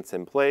implants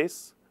in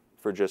place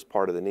for just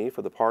part of the knee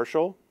for the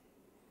partial,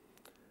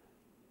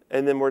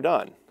 and then we're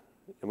done.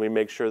 And we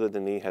make sure that the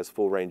knee has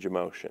full range of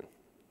motion.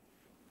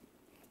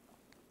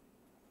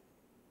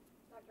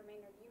 Dr.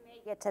 Maynard, you may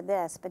get to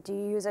this, but do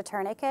you use a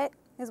tourniquet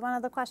is one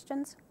of the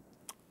questions.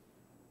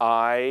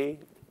 I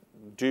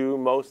do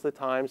most of the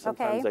time.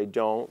 Sometimes Okay. I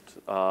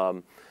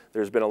don't.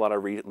 There's been a lot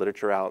of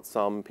literature out.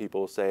 Some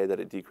people say that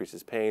it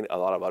decreases pain. A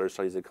lot of other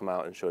studies have come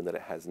out and shown that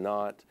it has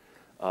not.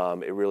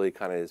 It really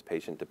kind of is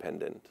patient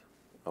dependent,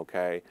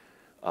 okay?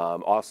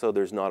 Also,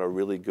 there's not a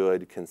really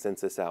good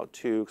consensus out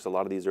too, because a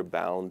lot of these are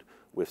bound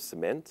with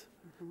cement.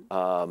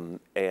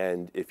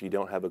 And if you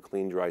don't have a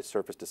clean, dry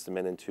surface to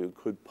cement into,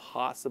 could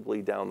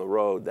possibly down the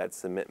road, that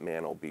cement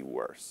man will be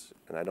worse.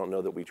 And I don't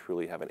know that we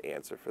truly have an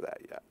answer for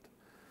that yet.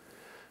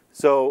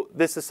 So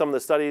this is some of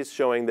the studies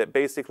showing that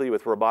basically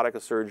with robotic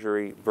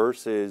surgery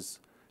versus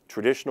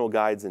traditional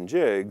guides and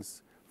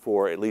jigs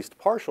for at least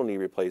partial knee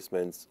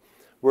replacements,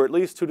 we're at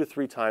least 2 to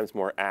 3 times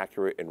more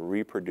accurate and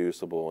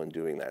reproducible in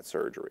doing that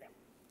surgery.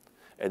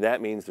 And that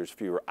means there's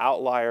fewer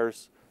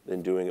outliers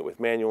than doing it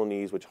with manual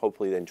knees, which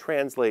hopefully then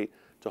translate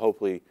to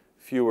hopefully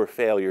fewer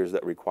failures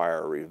that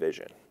require a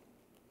revision.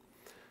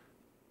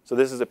 So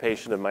this is a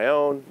patient of my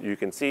own. You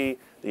can see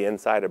the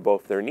inside of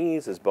both their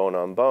knees is bone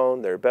on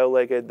bone. They're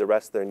bow-legged. The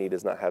rest of their knee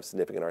does not have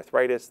significant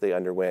arthritis. They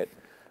underwent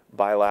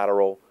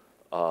bilateral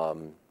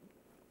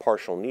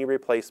partial knee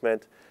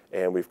replacement,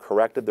 and we've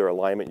corrected their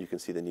alignment. You can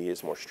see the knee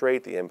is more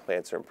straight. The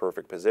implants are in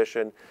perfect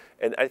position.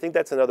 And I think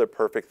that's another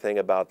perfect thing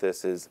about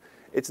this is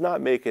it's not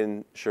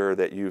making sure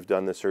that you've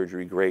done the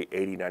surgery great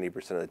 80,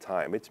 90% of the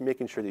time. It's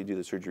making sure that you do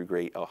the surgery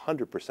great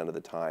 100% of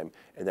the time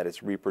and that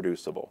it's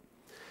reproducible.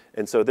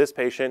 And so this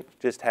patient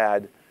just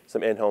had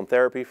some in-home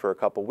therapy for a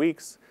couple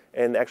weeks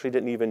and actually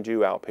didn't even do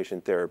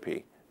outpatient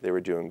therapy. They were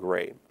doing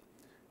great.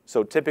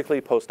 So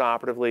typically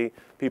post-operatively,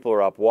 people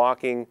are up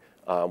walking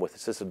with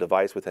assistive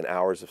device within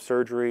hours of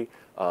surgery.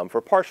 For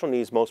partial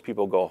knees, most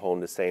people go home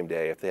the same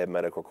day. If they have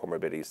medical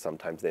comorbidities,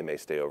 sometimes they may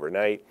stay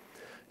overnight.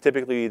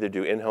 Typically either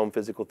do in-home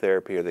physical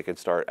therapy or they could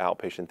start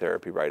outpatient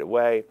therapy right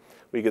away.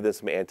 We give them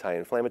some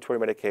anti-inflammatory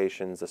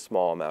medications, a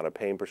small amount of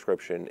pain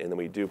prescription, and then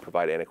we do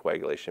provide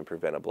anticoagulation to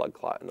prevent a blood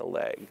clot in the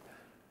leg.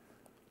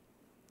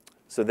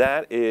 So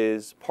that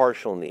is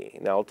partial knee.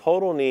 Now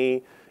total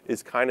knee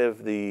is kind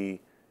of the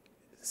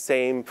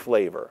same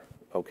flavor,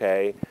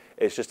 okay?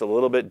 It's just a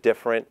little bit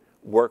different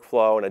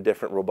workflow and a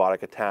different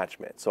robotic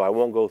attachment. So I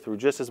won't go through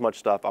just as much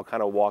stuff. I'll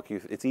kind of walk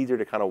you, it's easier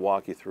to kind of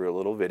walk you through a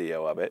little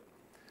video of it.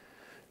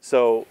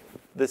 So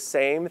the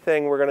same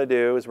thing we're going to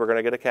do is we're going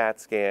to get a CAT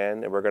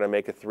scan and we're going to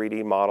make a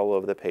 3D model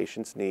of the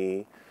patient's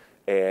knee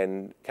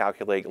and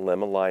calculate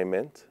limb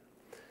alignment.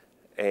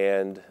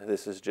 And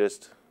this is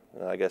just,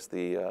 I guess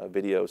the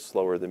video is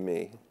slower than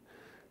me.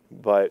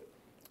 But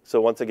so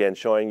once again,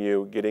 showing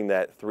you getting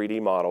that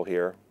 3D model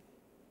here.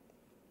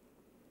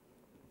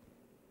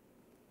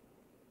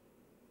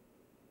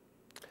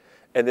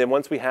 And then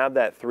once we have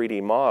that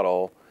 3D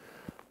model,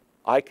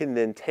 I can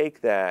then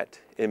take that,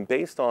 and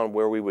based on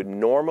where we would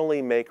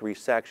normally make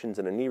resections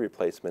in a knee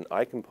replacement,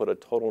 I can put a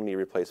total knee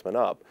replacement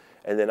up.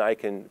 And then I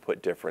can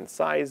put different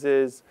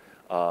sizes,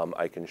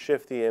 I can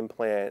shift the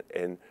implant,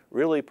 and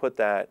really put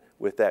that,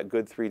 with that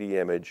good 3D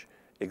image,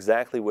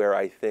 exactly where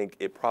I think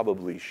it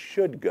probably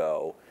should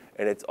go.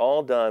 And it's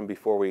all done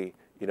before we,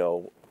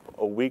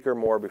 a week or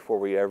more before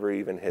we ever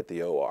even hit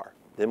the OR.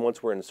 Then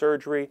once we're in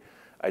surgery,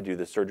 I do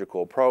the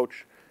surgical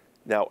approach.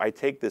 Now I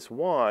take this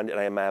wand and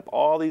I map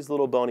all these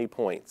little bony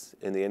points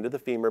in the end of the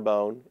femur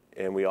bone,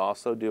 and we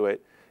also do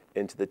it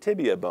into the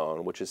tibia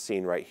bone, which is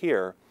seen right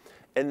here.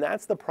 And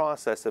that's the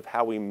process of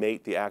how we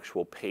mate the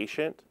actual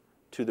patient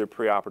to their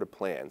preoperative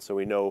plan. So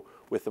we know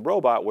with the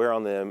robot, where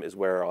on them is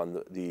where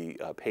on the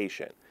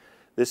patient.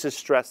 This is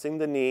stressing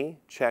the knee,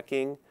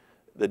 checking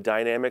the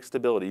dynamic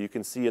stability. You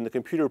can see in the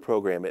computer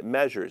program, it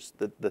measures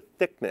the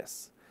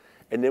thickness.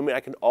 And then I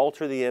can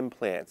alter the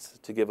implants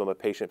to give them a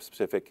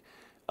patient-specific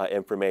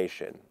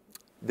information.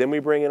 Then we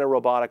bring in a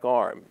robotic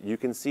arm. You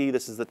can see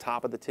this is the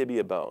top of the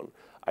tibia bone.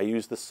 I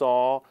use the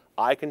saw.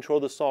 I control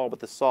the saw, but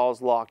the saw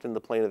is locked in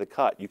the plane of the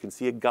cut. You can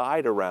see a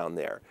guide around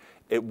there.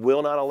 It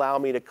will not allow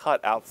me to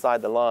cut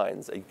outside the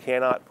lines. You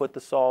cannot put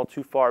the saw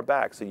too far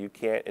back, so you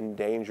can't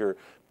endanger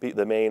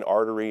the main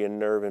artery and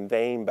nerve and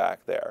vein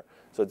back there.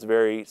 So it's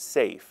very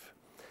safe.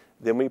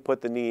 Then we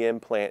put the knee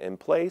implant in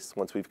place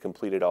once we've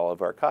completed all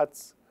of our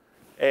cuts,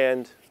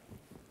 and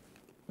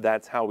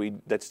that's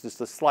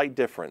just a slight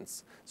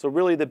difference. So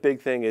really the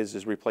big thing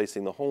is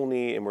replacing the whole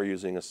knee, and we're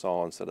using a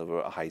saw instead of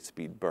a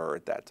high-speed burr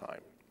at that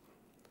time.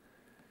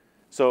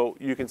 So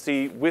you can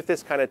see with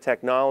this kind of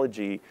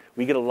technology,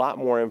 we get a lot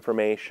more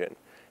information.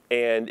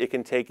 And it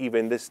can take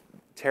even this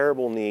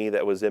terrible knee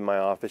that was in my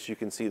office, you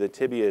can see the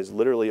tibia is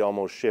literally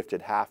almost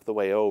shifted half the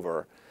way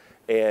over.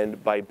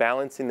 And by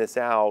balancing this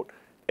out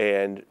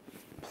and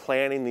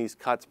planning these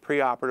cuts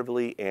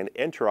preoperatively and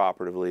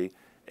intraoperatively,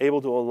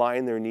 able to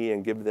align their knee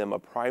and give them a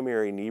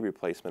primary knee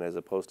replacement as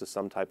opposed to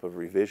some type of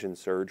revision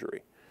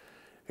surgery.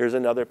 Here's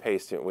another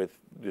patient with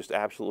just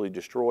absolutely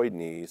destroyed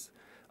knees.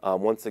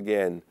 Once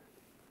again,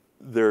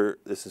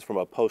 this is from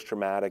a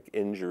post-traumatic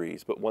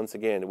injuries, but once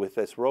again, with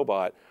this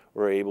robot,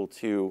 we're able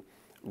to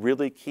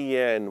really key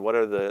in what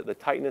are the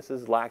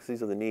tightnesses,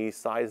 laxities of the knee,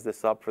 size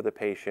this up for the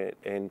patient,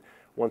 and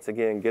once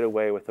again, get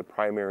away with the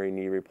primary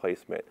knee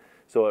replacement.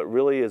 So it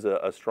really is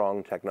a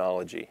strong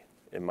technology,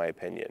 in my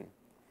opinion.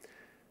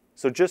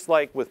 So just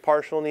like with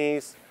partial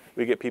knees,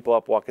 we get people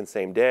up walking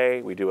same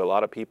day. We do a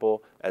lot of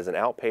people as an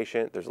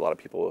outpatient. There's a lot of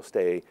people who will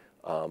stay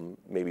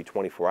maybe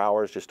 24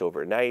 hours just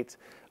overnight.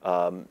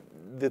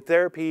 The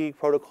therapy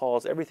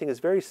protocols, everything is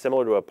very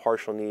similar to a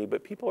partial knee,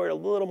 but people are a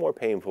little more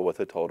painful with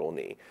a total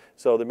knee.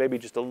 So they're maybe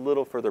just a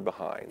little further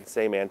behind.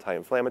 Same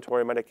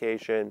anti-inflammatory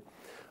medication,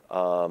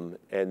 and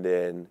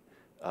then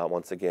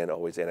once again,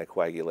 always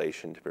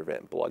anticoagulation to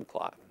prevent blood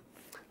clot.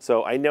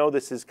 So I know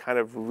this is kind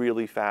of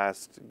really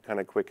fast,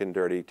 kind of quick and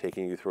dirty,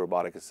 taking you through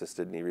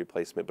robotic-assisted knee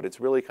replacement, but it's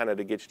really kind of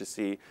to get you to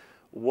see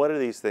what do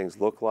these things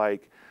look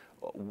like,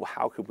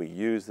 how could we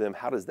use them,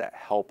 how does that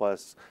help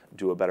us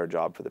do a better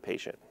job for the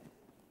patient.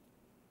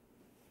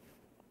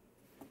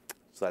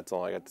 So that's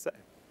all I got to say.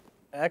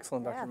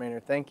 Excellent, Dr.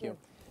 Maynard. Thank you.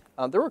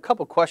 There were a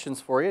couple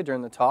questions for you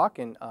during the talk,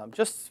 and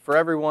just for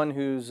everyone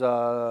who's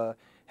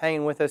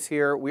hanging with us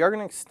here, we are going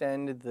to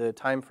extend the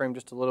time frame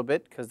just a little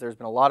bit because there's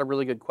been a lot of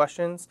really good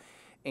questions,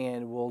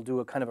 and we'll do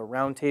a kind of a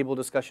roundtable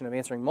discussion of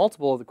answering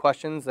multiple of the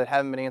questions that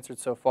haven't been answered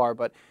so far.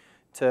 But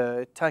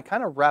to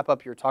kind of wrap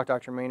up your talk,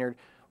 Dr. Maynard,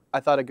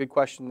 I thought a good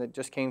question that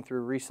just came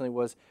through recently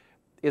was,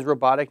 is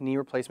robotic knee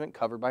replacement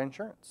covered by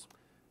insurance?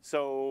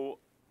 So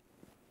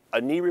a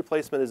knee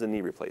replacement is a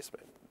knee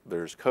replacement.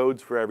 There's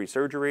codes for every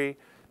surgery.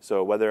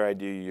 So whether I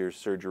do your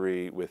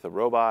surgery with a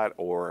robot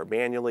or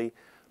manually,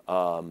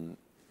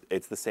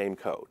 it's the same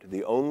code.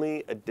 The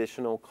only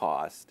additional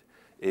cost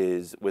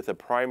is with a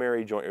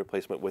primary joint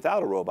replacement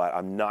without a robot,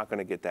 I'm not going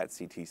to get that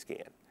CT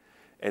scan.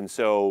 And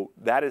so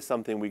that is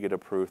something we get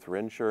approved through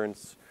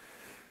insurance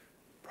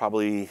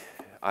probably,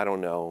 I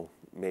don't know,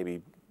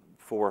 maybe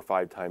 4 or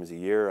 5 times a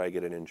year. I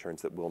get an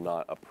insurance that will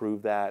not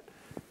approve that.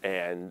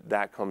 And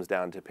that comes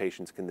down to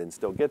patients can then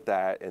still get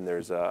that, and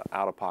there's a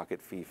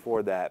out-of-pocket fee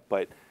for that.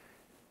 But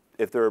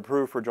if they're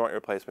approved for joint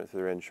replacement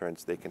through their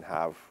insurance, they can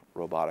have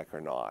robotic or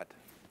not.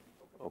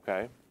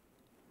 Okay?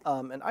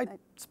 And I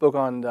spoke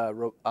on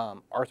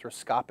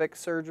arthroscopic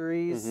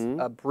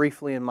surgeries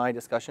briefly in my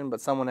discussion, but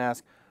someone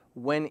asked,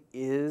 when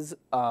is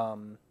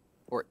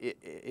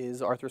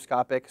is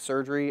arthroscopic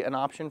surgery an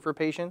option for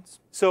patients?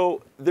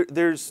 So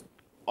there's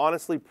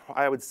honestly,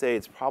 I would say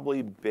it's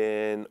probably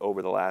been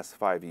over the last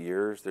 5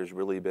 years, there's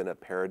really been a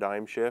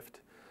paradigm shift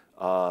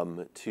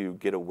to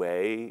get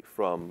away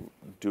from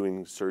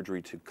doing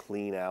surgery to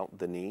clean out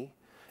the knee,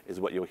 is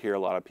what you'll hear a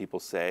lot of people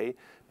say,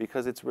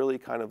 because it's really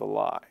kind of a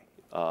lie.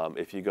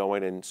 If you go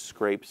in and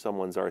scrape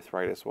someone's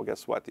arthritis, well,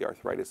 guess what? The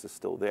arthritis is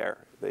still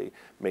there. They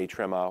may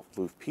trim off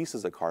loose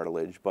pieces of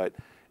cartilage, but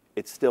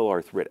it's still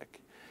arthritic.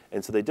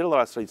 And so they did a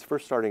lot of studies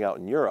first starting out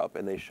in Europe,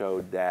 and they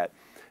showed that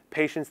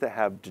patients that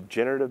have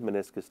degenerative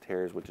meniscus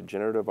tears with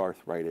degenerative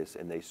arthritis,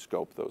 and they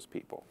scope those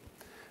people.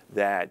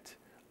 That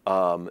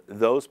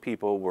those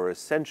people were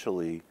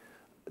essentially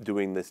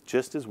doing this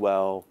just as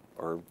well,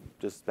 or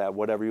just that,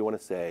 whatever you want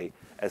to say,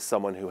 as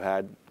someone who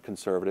had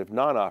conservative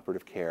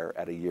non-operative care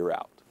at a year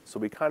out. So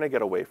we kind of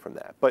get away from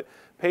that. But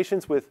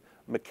patients with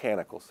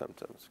mechanical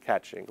symptoms,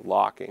 catching,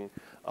 locking,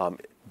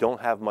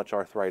 don't have much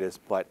arthritis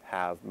but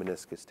have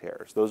meniscus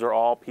tears. Those are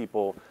all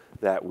people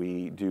that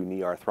we do knee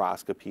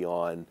arthroscopy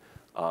on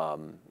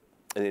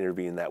and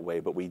intervene that way,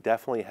 but we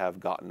definitely have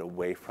gotten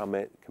away from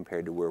it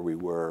compared to where we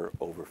were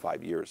over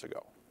 5 years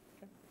ago.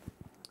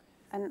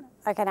 And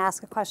I can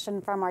ask a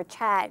question from our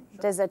chat.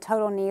 Does a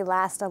total knee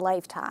last a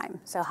lifetime?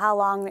 So how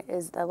long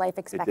is the life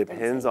expectancy? It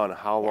depends on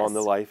how long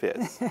the life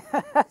is.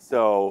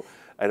 So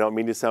I don't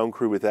mean to sound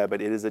crude with that,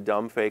 but it is a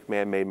dumb, fake,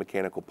 man-made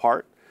mechanical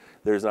part.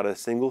 There's not a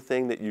single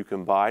thing that you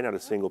can buy, not a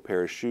single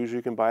pair of shoes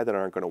you can buy that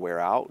aren't going to wear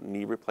out.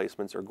 Knee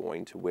replacements are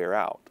going to wear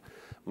out.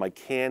 My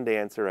canned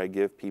answer I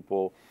give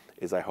people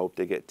is I hope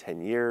they get 10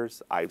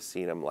 years. I've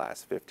seen them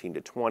last 15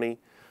 to 20.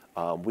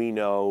 We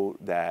know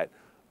that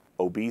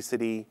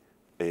obesity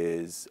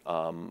is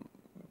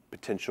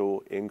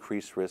potential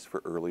increased risk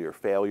for earlier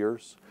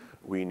failures.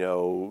 We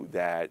know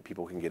that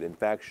people can get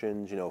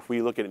infections. You know, if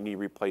we look at a knee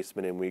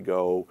replacement and we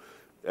go,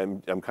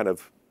 I'm kind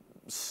of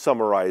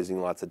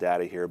summarizing lots of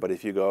data here, but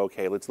if you go,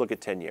 okay, let's look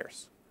at 10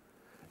 years.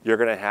 You're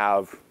going to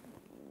have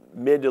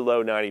mid to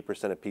low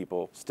 90% of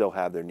people still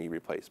have their knee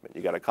replacement.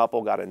 You got a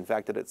couple got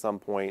infected at some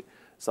point,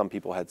 some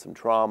people had some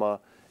trauma,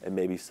 and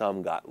maybe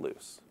some got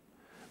loose.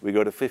 We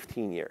go to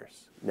 15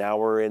 years. Now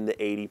we're in the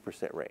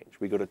 80% range.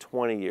 We go to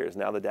 20 years.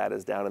 Now the data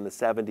is down in the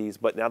 70s,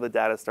 but now the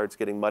data starts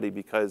getting muddy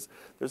because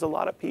there's a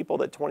lot of people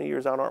that 20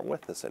 years out aren't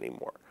with us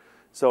anymore.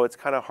 So it's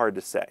kind of hard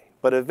to say.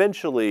 But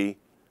eventually,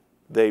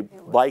 they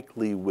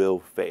likely will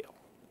fail.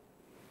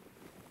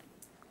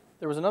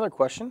 There was another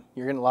question.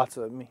 You're getting lots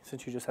of,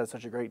 since you just had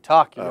such a great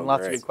talk, you're getting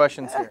lots of good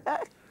questions here.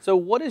 So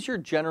what is your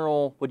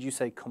general, would you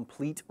say,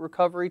 complete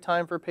recovery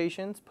time for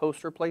patients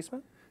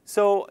post-replacement?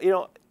 So, you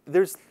know,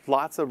 there's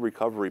lots of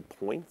recovery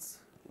points.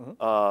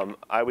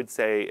 I would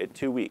say at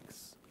 2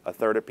 weeks, a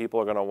third of people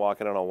are going to walk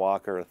in on a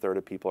walker, a third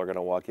of people are going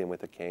to walk in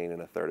with a cane,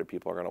 and a third of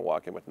people are going to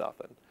walk in with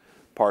nothing.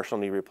 Partial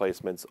knee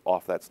replacements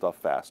off that stuff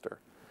faster.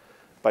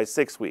 By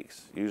 6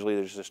 weeks, usually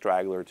there's a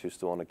straggler or two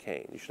still on a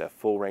cane. You should have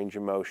full range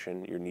of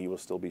motion. Your knee will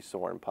still be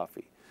sore and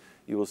puffy.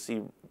 You will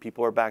see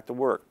people are back to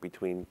work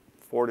between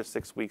 4 to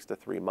 6 weeks to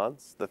 3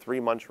 months. The 3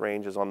 months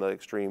range is on the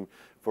extreme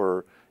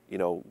for, you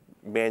know,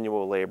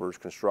 manual laborers,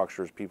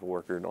 constructors, people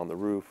working on the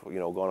roof, you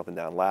know, going up and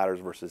down ladders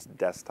versus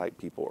desk-type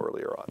people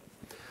earlier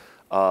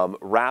on.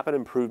 Rapid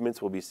improvements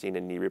will be seen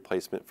in knee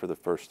replacement for the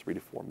first 3 to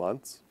 4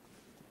 months.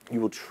 You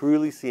will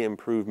truly see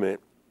improvement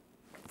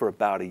for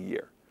about a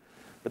year.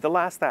 But the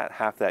last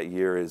half that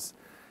year is,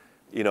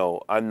 you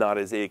know, I'm not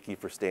as achy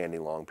for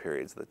standing long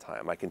periods of the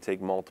time. I can take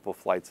multiple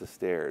flights of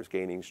stairs,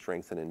 gaining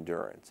strength and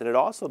endurance. And it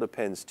also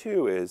depends,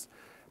 too, is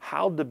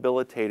how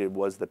debilitated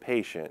was the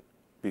patient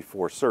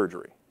before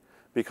surgery?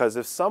 Because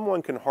if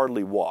someone can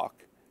hardly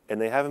walk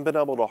and they haven't been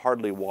able to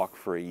hardly walk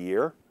for a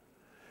year,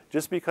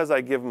 just because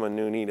I give them a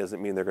new knee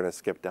doesn't mean they're going to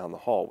skip down the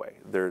hallway.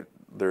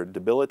 They're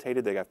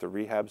debilitated, they have to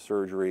rehab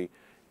surgery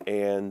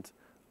and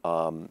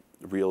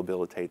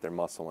rehabilitate their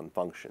muscle and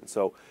function.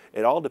 So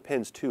it all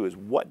depends, too, is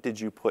what did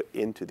you put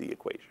into the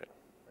equation?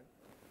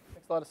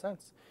 Makes a lot of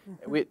sense.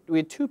 We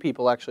had two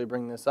people actually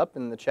bring this up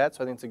in the chat,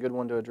 so I think it's a good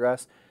one to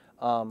address.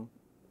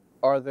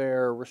 Are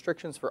there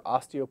restrictions for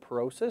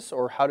osteoporosis,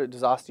 or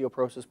does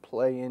osteoporosis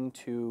play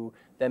into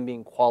them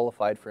being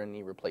qualified for a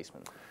knee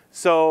replacement?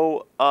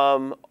 So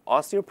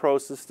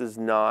osteoporosis does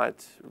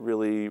not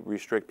really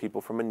restrict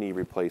people from a knee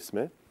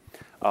replacement.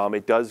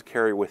 It does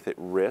carry with it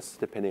risks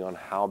depending on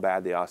how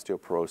bad the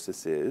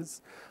osteoporosis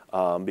is,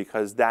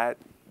 because that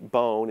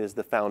bone is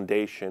the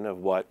foundation of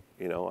what,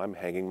 you know, I'm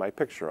hanging my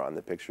picture on,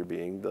 the picture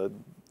being the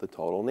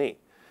total knee.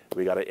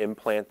 We got to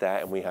implant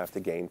that and we have to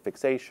gain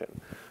fixation.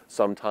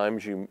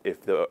 Sometimes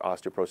if the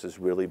osteoporosis is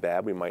really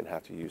bad, we might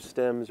have to use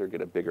stems or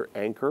get a bigger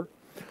anchor.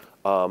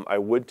 I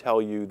would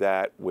tell you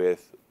that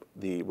with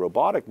the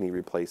robotic knee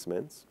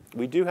replacements,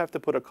 we do have to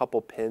put a couple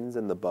pins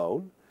in the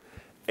bone,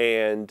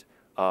 and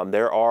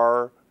there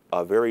are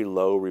very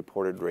low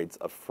reported rates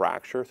of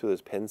fracture through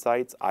those pin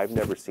sites. I've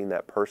never seen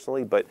that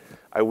personally, but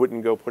I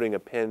wouldn't go putting a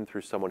pin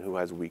through someone who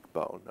has weak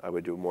bone. I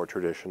would do a more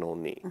traditional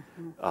knee.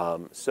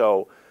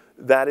 So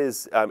that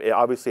is,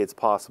 obviously it's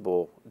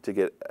possible to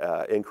get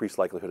increased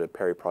likelihood of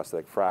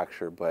periprosthetic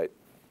fracture, but,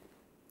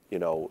 you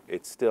know,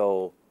 it's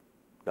still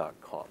not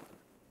common.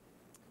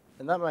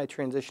 And that might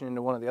transition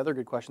into one of the other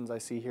good questions I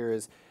see here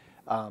is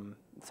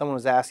someone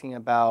was asking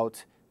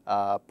about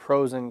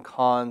pros and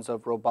cons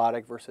of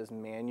robotic versus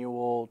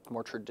manual,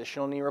 more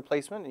traditional knee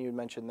replacement. And you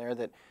mentioned there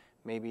that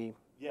maybe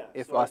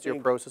if so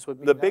osteoporosis would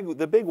be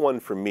the big one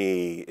for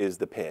me is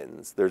the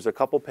pins. There's a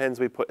couple pins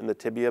we put in the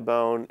tibia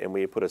bone, and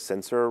we put a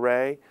sensor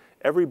array.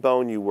 Every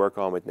bone you work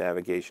on with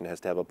navigation has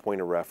to have a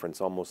point of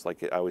reference, almost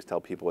like I always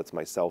tell people it's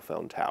my cell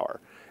phone tower.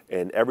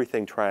 and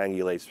everything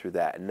triangulates through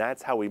that. And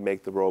that's how we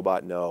make the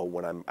robot know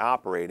when I'm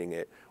operating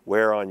it,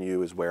 where on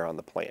you is where on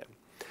the plan.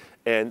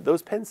 And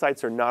those pin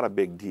sites are not a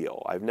big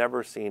deal. I've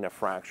never seen a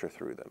fracture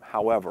through them.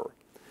 However,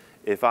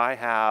 if I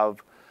have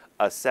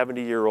a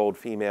 70-year-old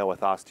female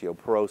with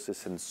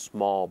osteoporosis and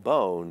small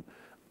bone,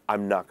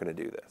 I'm not going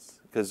to do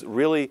this. Because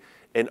really,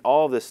 in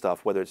all this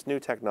stuff, whether it's new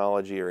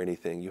technology or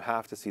anything, you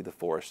have to see the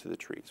forest through the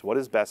trees. What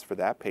is best for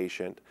that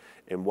patient,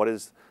 and what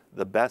is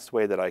the best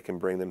way that I can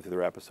bring them through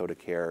their episode of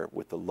care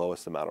with the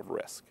lowest amount of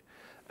risk?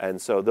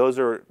 And so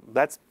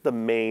that's the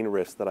main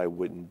risk that I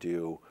wouldn't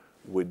do,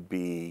 would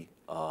be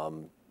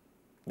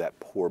that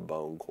poor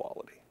bone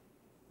quality.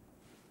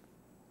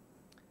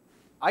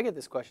 I get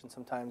this question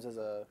sometimes as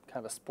a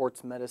kind of a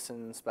sports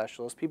medicine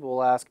specialist. People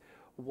will ask,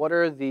 what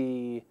are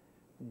the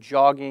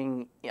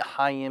jogging,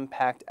 high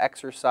impact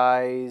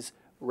exercise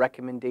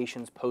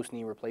recommendations post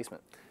knee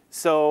replacement?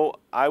 So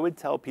I would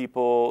tell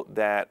people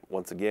that,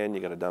 once again,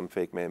 you got a dumb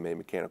fake man-made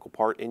mechanical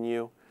part in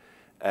you.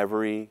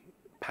 Every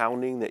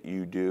pounding that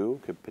you do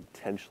could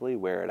potentially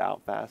wear it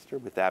out faster.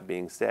 With that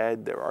being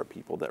said, there are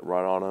people that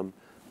run on them,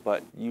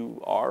 but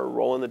you are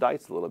rolling the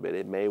dice a little bit.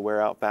 It may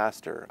wear out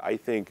faster. I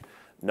think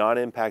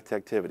non-impact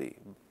activity,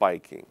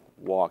 biking,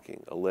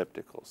 walking,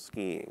 elliptical,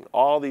 skiing,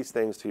 all these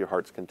things to your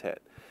heart's content.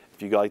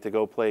 If you like to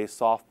go play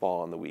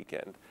softball on the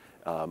weekend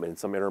in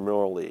some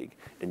intramural league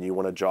and you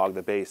want to jog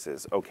the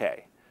bases,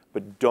 okay.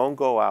 But don't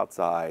go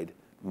outside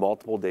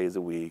multiple days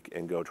a week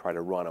and go try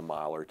to run a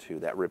mile or two.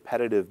 That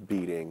repetitive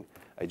beating,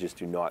 I just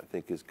do not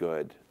think is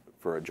good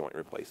for a joint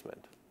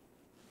replacement.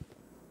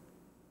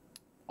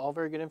 All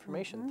very good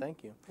information.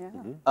 Thank you.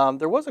 Yeah.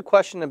 There was a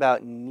question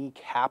about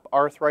kneecap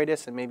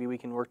arthritis, and maybe we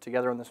can work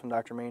together on this one,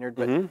 Dr. Maynard.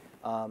 But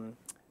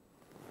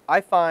I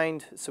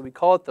find, so we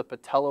call it the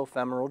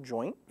patellofemoral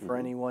joint for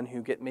anyone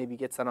who maybe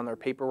gets that on their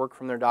paperwork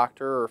from their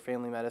doctor or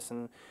family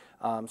medicine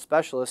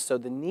specialist. So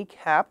the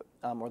kneecap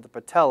or the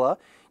patella,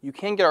 you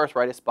can get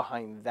arthritis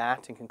behind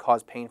that and can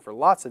cause pain for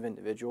lots of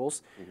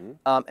individuals.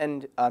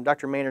 And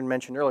Dr. Maynard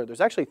mentioned earlier,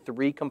 there's actually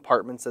 3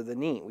 compartments of the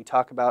knee. We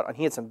talk about, and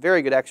he had some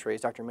very good x-rays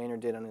Dr.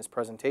 Maynard did on his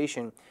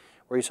presentation,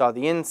 where you saw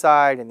the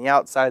inside and the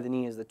outside of the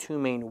knee as the 2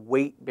 main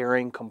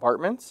weight-bearing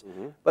compartments.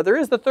 But there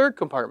is the 3rd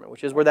compartment,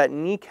 which is where that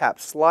kneecap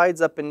slides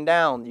up and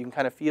down. You can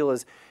kind of feel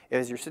as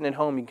you're sitting at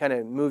home, you can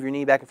kind of move your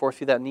knee back and forth,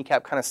 through that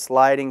kneecap kind of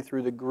sliding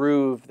through the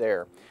groove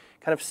there.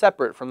 Kind of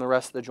separate from the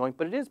rest of the joint,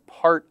 but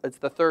it's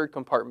the 3rd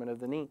compartment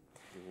of the knee.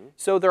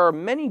 So there are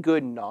many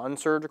good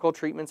non-surgical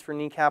treatments for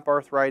kneecap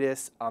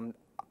arthritis. And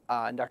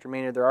Dr.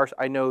 Maynard,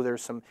 I know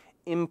there's some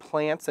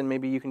implants, and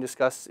maybe you can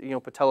discuss,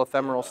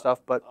 patellofemoral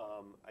stuff, but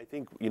I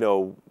think,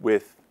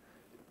 with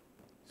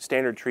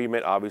standard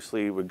treatment,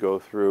 obviously would go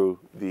through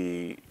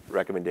the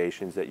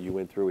recommendations that you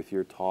went through with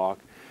your talk.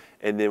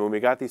 And then when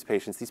we got these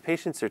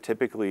patients are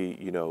typically,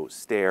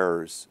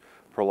 stairs,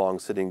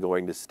 prolonged sitting,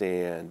 going to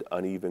stand,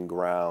 uneven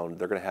ground.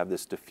 They're going to have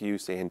this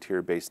diffuse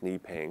anterior base knee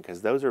pain,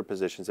 because those are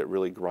positions that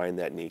really grind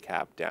that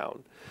kneecap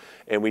down.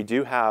 And we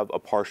do have a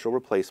partial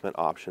replacement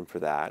option for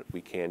that. We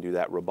can do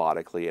that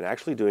robotically, and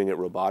actually doing it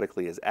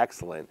robotically is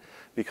excellent,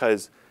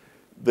 because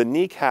the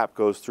kneecap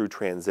goes through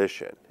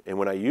transition. And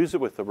when I use it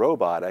with the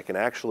robot, I can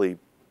actually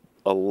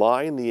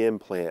align the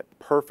implant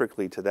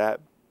perfectly to that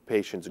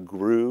patient's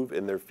groove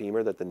in their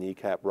femur that the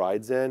kneecap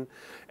rides in,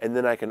 and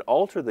then I can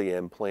alter the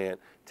implant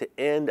to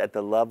end at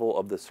the level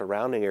of the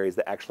surrounding areas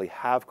that actually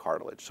have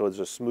cartilage. So it's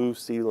a smooth,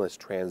 seamless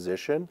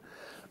transition,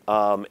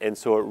 and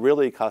so it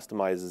really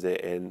customizes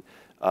it. And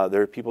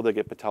there are people that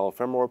get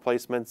patellofemoral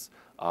replacements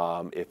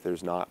if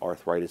there's not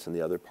arthritis in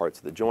the other parts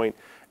of the joint,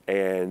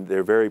 and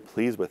they're very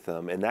pleased with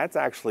them. And that's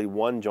actually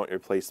one joint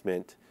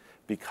replacement,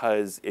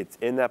 because it's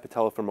in that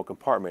patellofemoral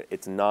compartment.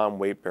 It's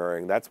non-weight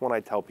bearing. That's when I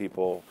tell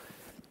people,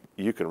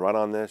 you can run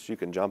on this, you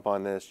can jump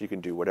on this, you can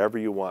do whatever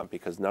you want,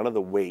 because none of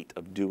the weight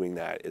of doing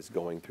that is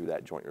going through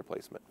that joint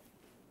replacement.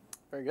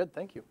 Very good,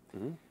 thank you.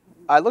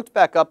 I looked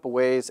back up a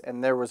ways,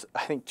 and there was,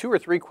 I think, 2 or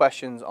 3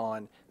 questions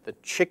on the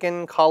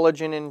chicken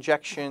collagen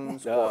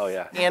injections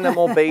or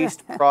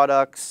animal-based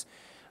products.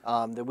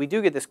 That we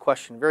do get this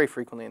question very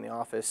frequently in the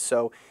office.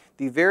 So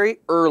the very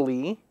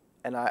early,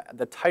 and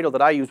the title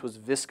that I used was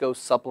visco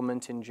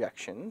supplement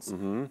injections.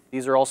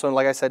 These are also,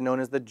 like I said, known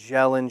as the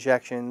gel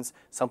injections.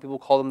 Some people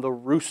call them the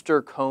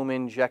rooster comb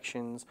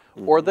injections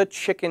or the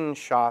chicken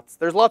shots.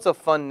 There's lots of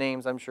fun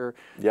names, I'm sure.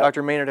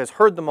 Dr. Maynard has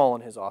heard them all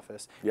in his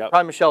office.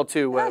 Probably Michelle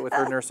too, with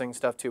her nursing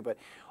stuff too. But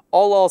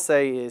all I'll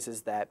say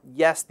is that,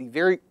 yes, the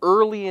very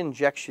early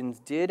injections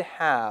did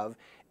have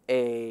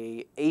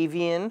a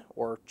avian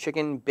or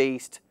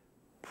chicken-based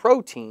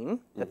protein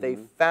that they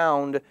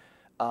found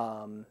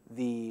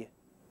the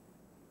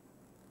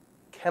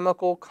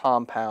chemical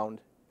compound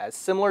as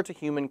similar to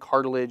human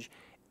cartilage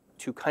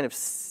to kind of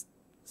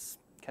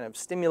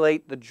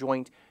stimulate the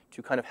joint,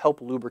 to kind of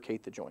help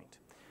lubricate the joint.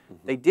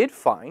 They did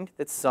find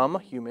that some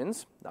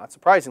humans, not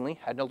surprisingly,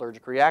 had an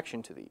allergic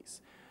reaction to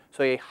these.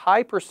 So a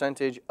high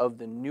percentage of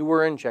the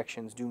newer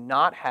injections do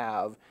not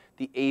have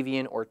the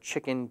avian or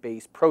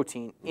chicken-based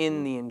protein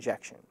in the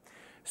injection.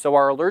 So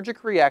our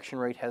allergic reaction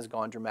rate has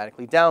gone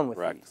dramatically down with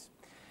these.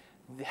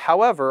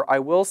 However, I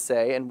will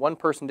say, and one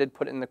person did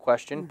put it in the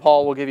question,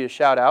 Paul will give you a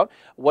shout out,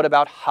 what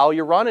about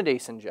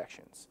hyaluronidase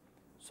injections?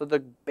 So the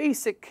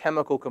basic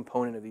chemical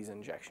component of these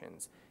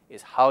injections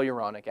is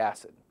hyaluronic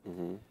acid.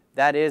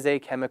 That is a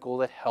chemical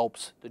that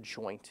helps the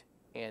joint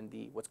and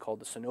what's called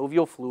the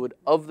synovial fluid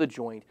of the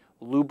joint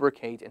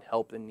lubricate and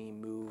help the knee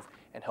move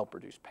and help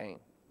reduce pain.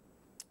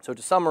 So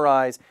to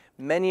summarize,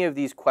 many of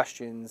these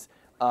questions,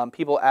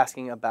 people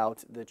asking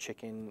about the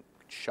chicken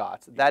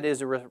shots, that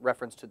is a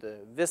reference to the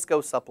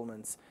Visco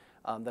supplements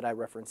that I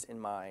referenced in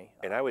my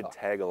And I would talk.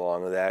 tag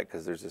along with that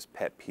because there's this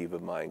pet peeve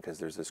of mine because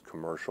there's this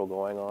commercial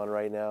going on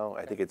right now.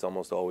 I think it's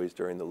almost always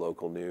during the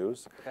local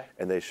news.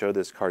 And they show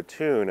this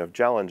cartoon of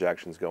gel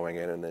injections going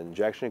in, and the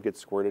injection gets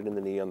squirted in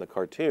the knee on the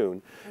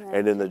cartoon,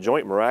 and then the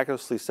joint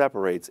miraculously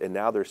separates, and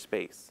now there's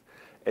space.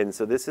 And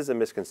so this is a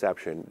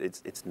misconception.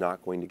 It's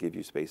not going to give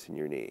you space in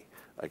your knee.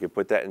 I could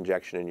put that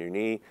injection in your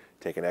knee,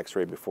 take an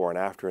x-ray before and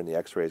after, and the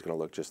x-ray is going to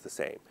look just the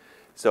same.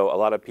 So a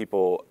lot of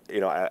people,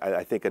 you know,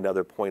 I think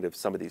another point of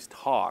some of these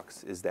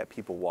talks is that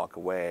people walk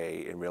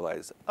away and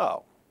realize,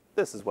 oh,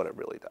 this is what it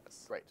really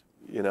does. Right.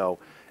 You know,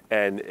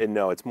 and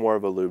no, it's more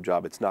of a lube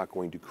job. It's not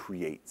going to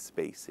create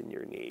space in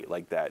your knee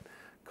like that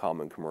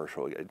common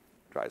commercial. It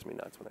drives me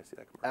nuts when I see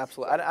that commercial.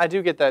 Absolutely. I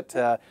do get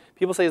that.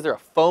 People say, is there a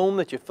foam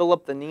that you fill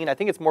up the knee? And I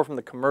think it's more from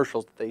the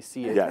commercials that they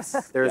see it.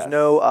 Yes. There's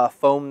no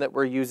foam that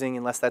we're using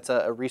unless that's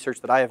a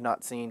research that I have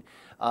not seen.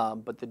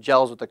 But the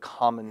gels with the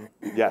common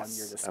one you're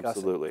discussing.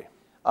 Absolutely.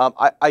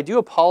 I do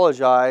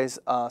apologize.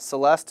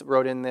 Celeste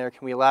wrote in there,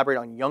 can we elaborate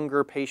on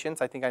younger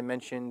patients? I think I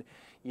mentioned,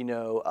 you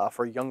know,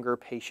 for younger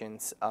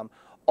patients.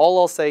 All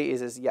I'll say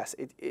is yes,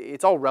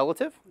 it's all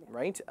relative,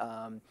 right?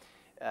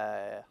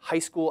 High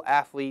school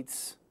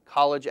athletes,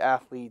 college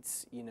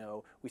athletes, you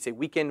know, we say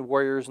weekend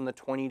warriors in the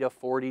 20 to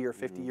 40 or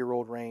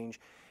 50-year-old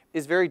range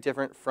is very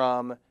different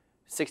from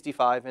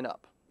 65 and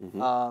up.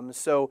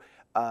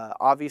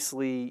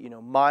 Obviously, you know,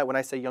 when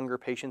I say younger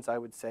patients, I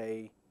would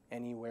say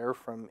anywhere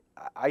from,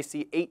 I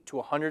see 8 to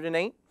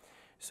 108.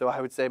 So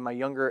I would say my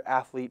younger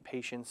athlete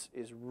patients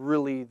is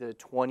really the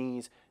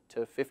 20s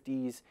to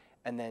 50s,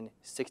 and then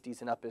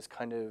 60s and up is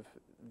kind of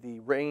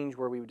the range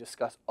where we would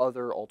discuss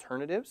other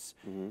alternatives.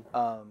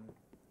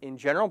 In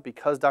general,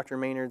 because Dr.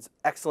 Maynard's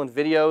excellent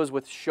videos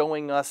with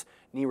showing us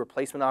knee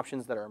replacement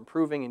options that are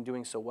improving and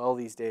doing so well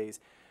these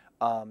days,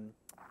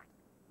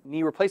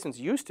 knee replacements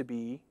used to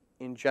be,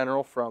 in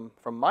general, from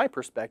my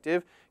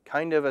perspective,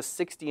 kind of a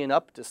 60 and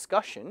up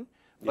discussion.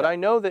 But I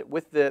know that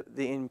with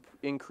the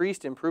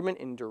increased improvement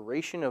in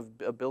duration of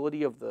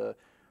ability of the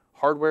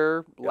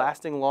hardware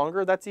lasting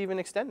longer, that's even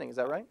extending. Is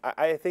that right?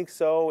 I think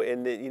so.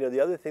 And you know,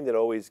 the other thing that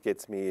always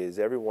gets me is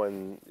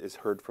everyone has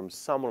heard from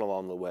someone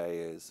along the way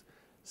is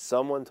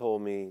someone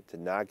told me to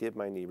not get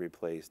my knee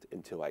replaced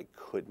until I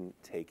couldn't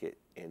take it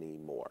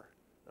anymore.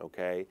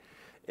 Okay?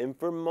 And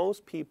for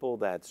most people,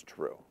 that's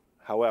true.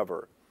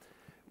 However,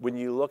 when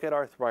you look at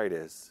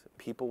arthritis,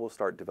 people will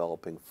start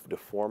developing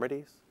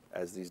deformities.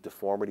 As these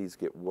deformities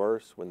get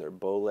worse, when they're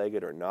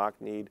bow-legged or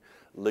knock-kneed,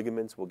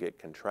 ligaments will get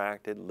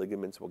contracted,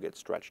 ligaments will get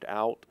stretched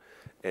out,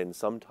 and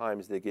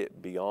sometimes they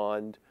get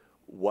beyond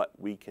what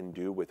we can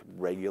do with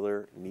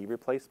regular knee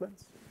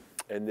replacements.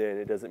 And then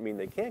it doesn't mean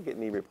they can't get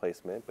knee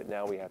replacement, but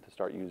now we have to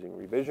start using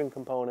revision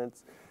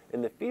components.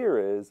 And the fear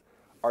is,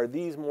 are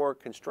these more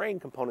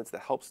constrained components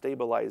that help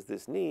stabilize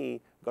this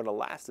knee going to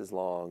last as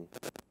long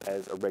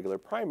as a regular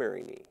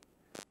primary knee?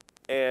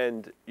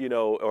 And, you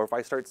know, or if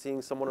I start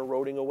seeing someone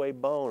eroding away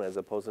bone as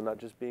opposed to not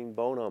just being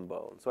bone on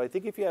bone. So I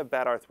think if you have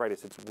bad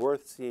arthritis, it's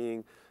worth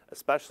seeing a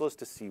specialist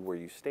to see where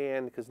you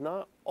stand, because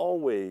not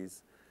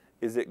always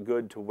is it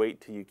good to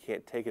wait till you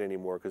can't take it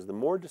anymore, because the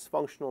more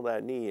dysfunctional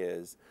that knee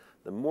is,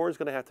 the more is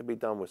going to have to be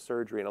done with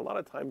surgery, and a lot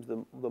of times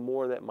the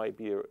more that might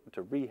be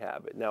to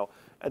rehab it. Now,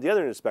 at the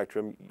other end of the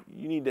spectrum,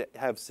 you need to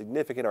have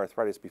significant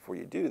arthritis before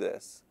you do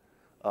this.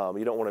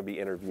 You don't want to be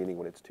intervening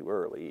when it's too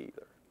early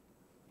either.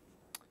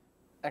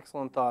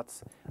 Excellent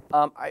thoughts.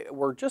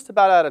 We're just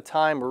about out of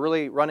time. We're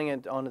really running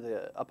it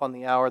up on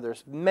the hour.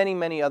 There's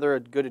many other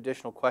good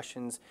additional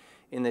questions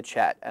in the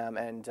chat,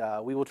 and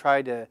we will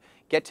try to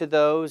get to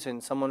those,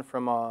 and someone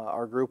from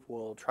our group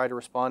will try to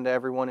respond to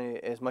everyone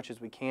as much as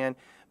we can.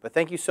 But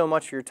thank you so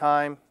much for your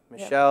time,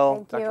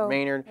 Michelle, Dr.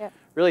 Maynard.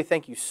 Really,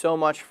 thank you so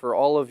much for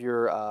all of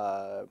your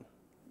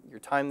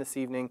time this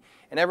evening,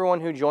 and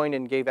everyone who joined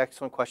and gave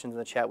excellent questions in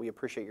the chat. We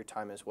appreciate your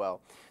time as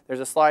well. There's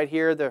a slide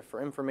here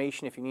for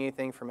information if you need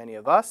anything from any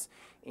of us,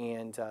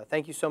 and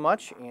thank you so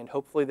much, and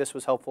hopefully this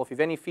was helpful. If you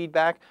have any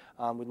feedback,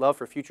 we'd love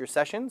for future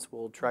sessions.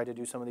 We'll try to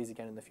do some of these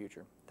again in the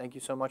future. Thank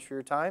you so much for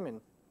your time,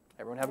 and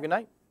everyone have a good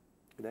night.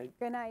 Good night.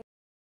 Good night.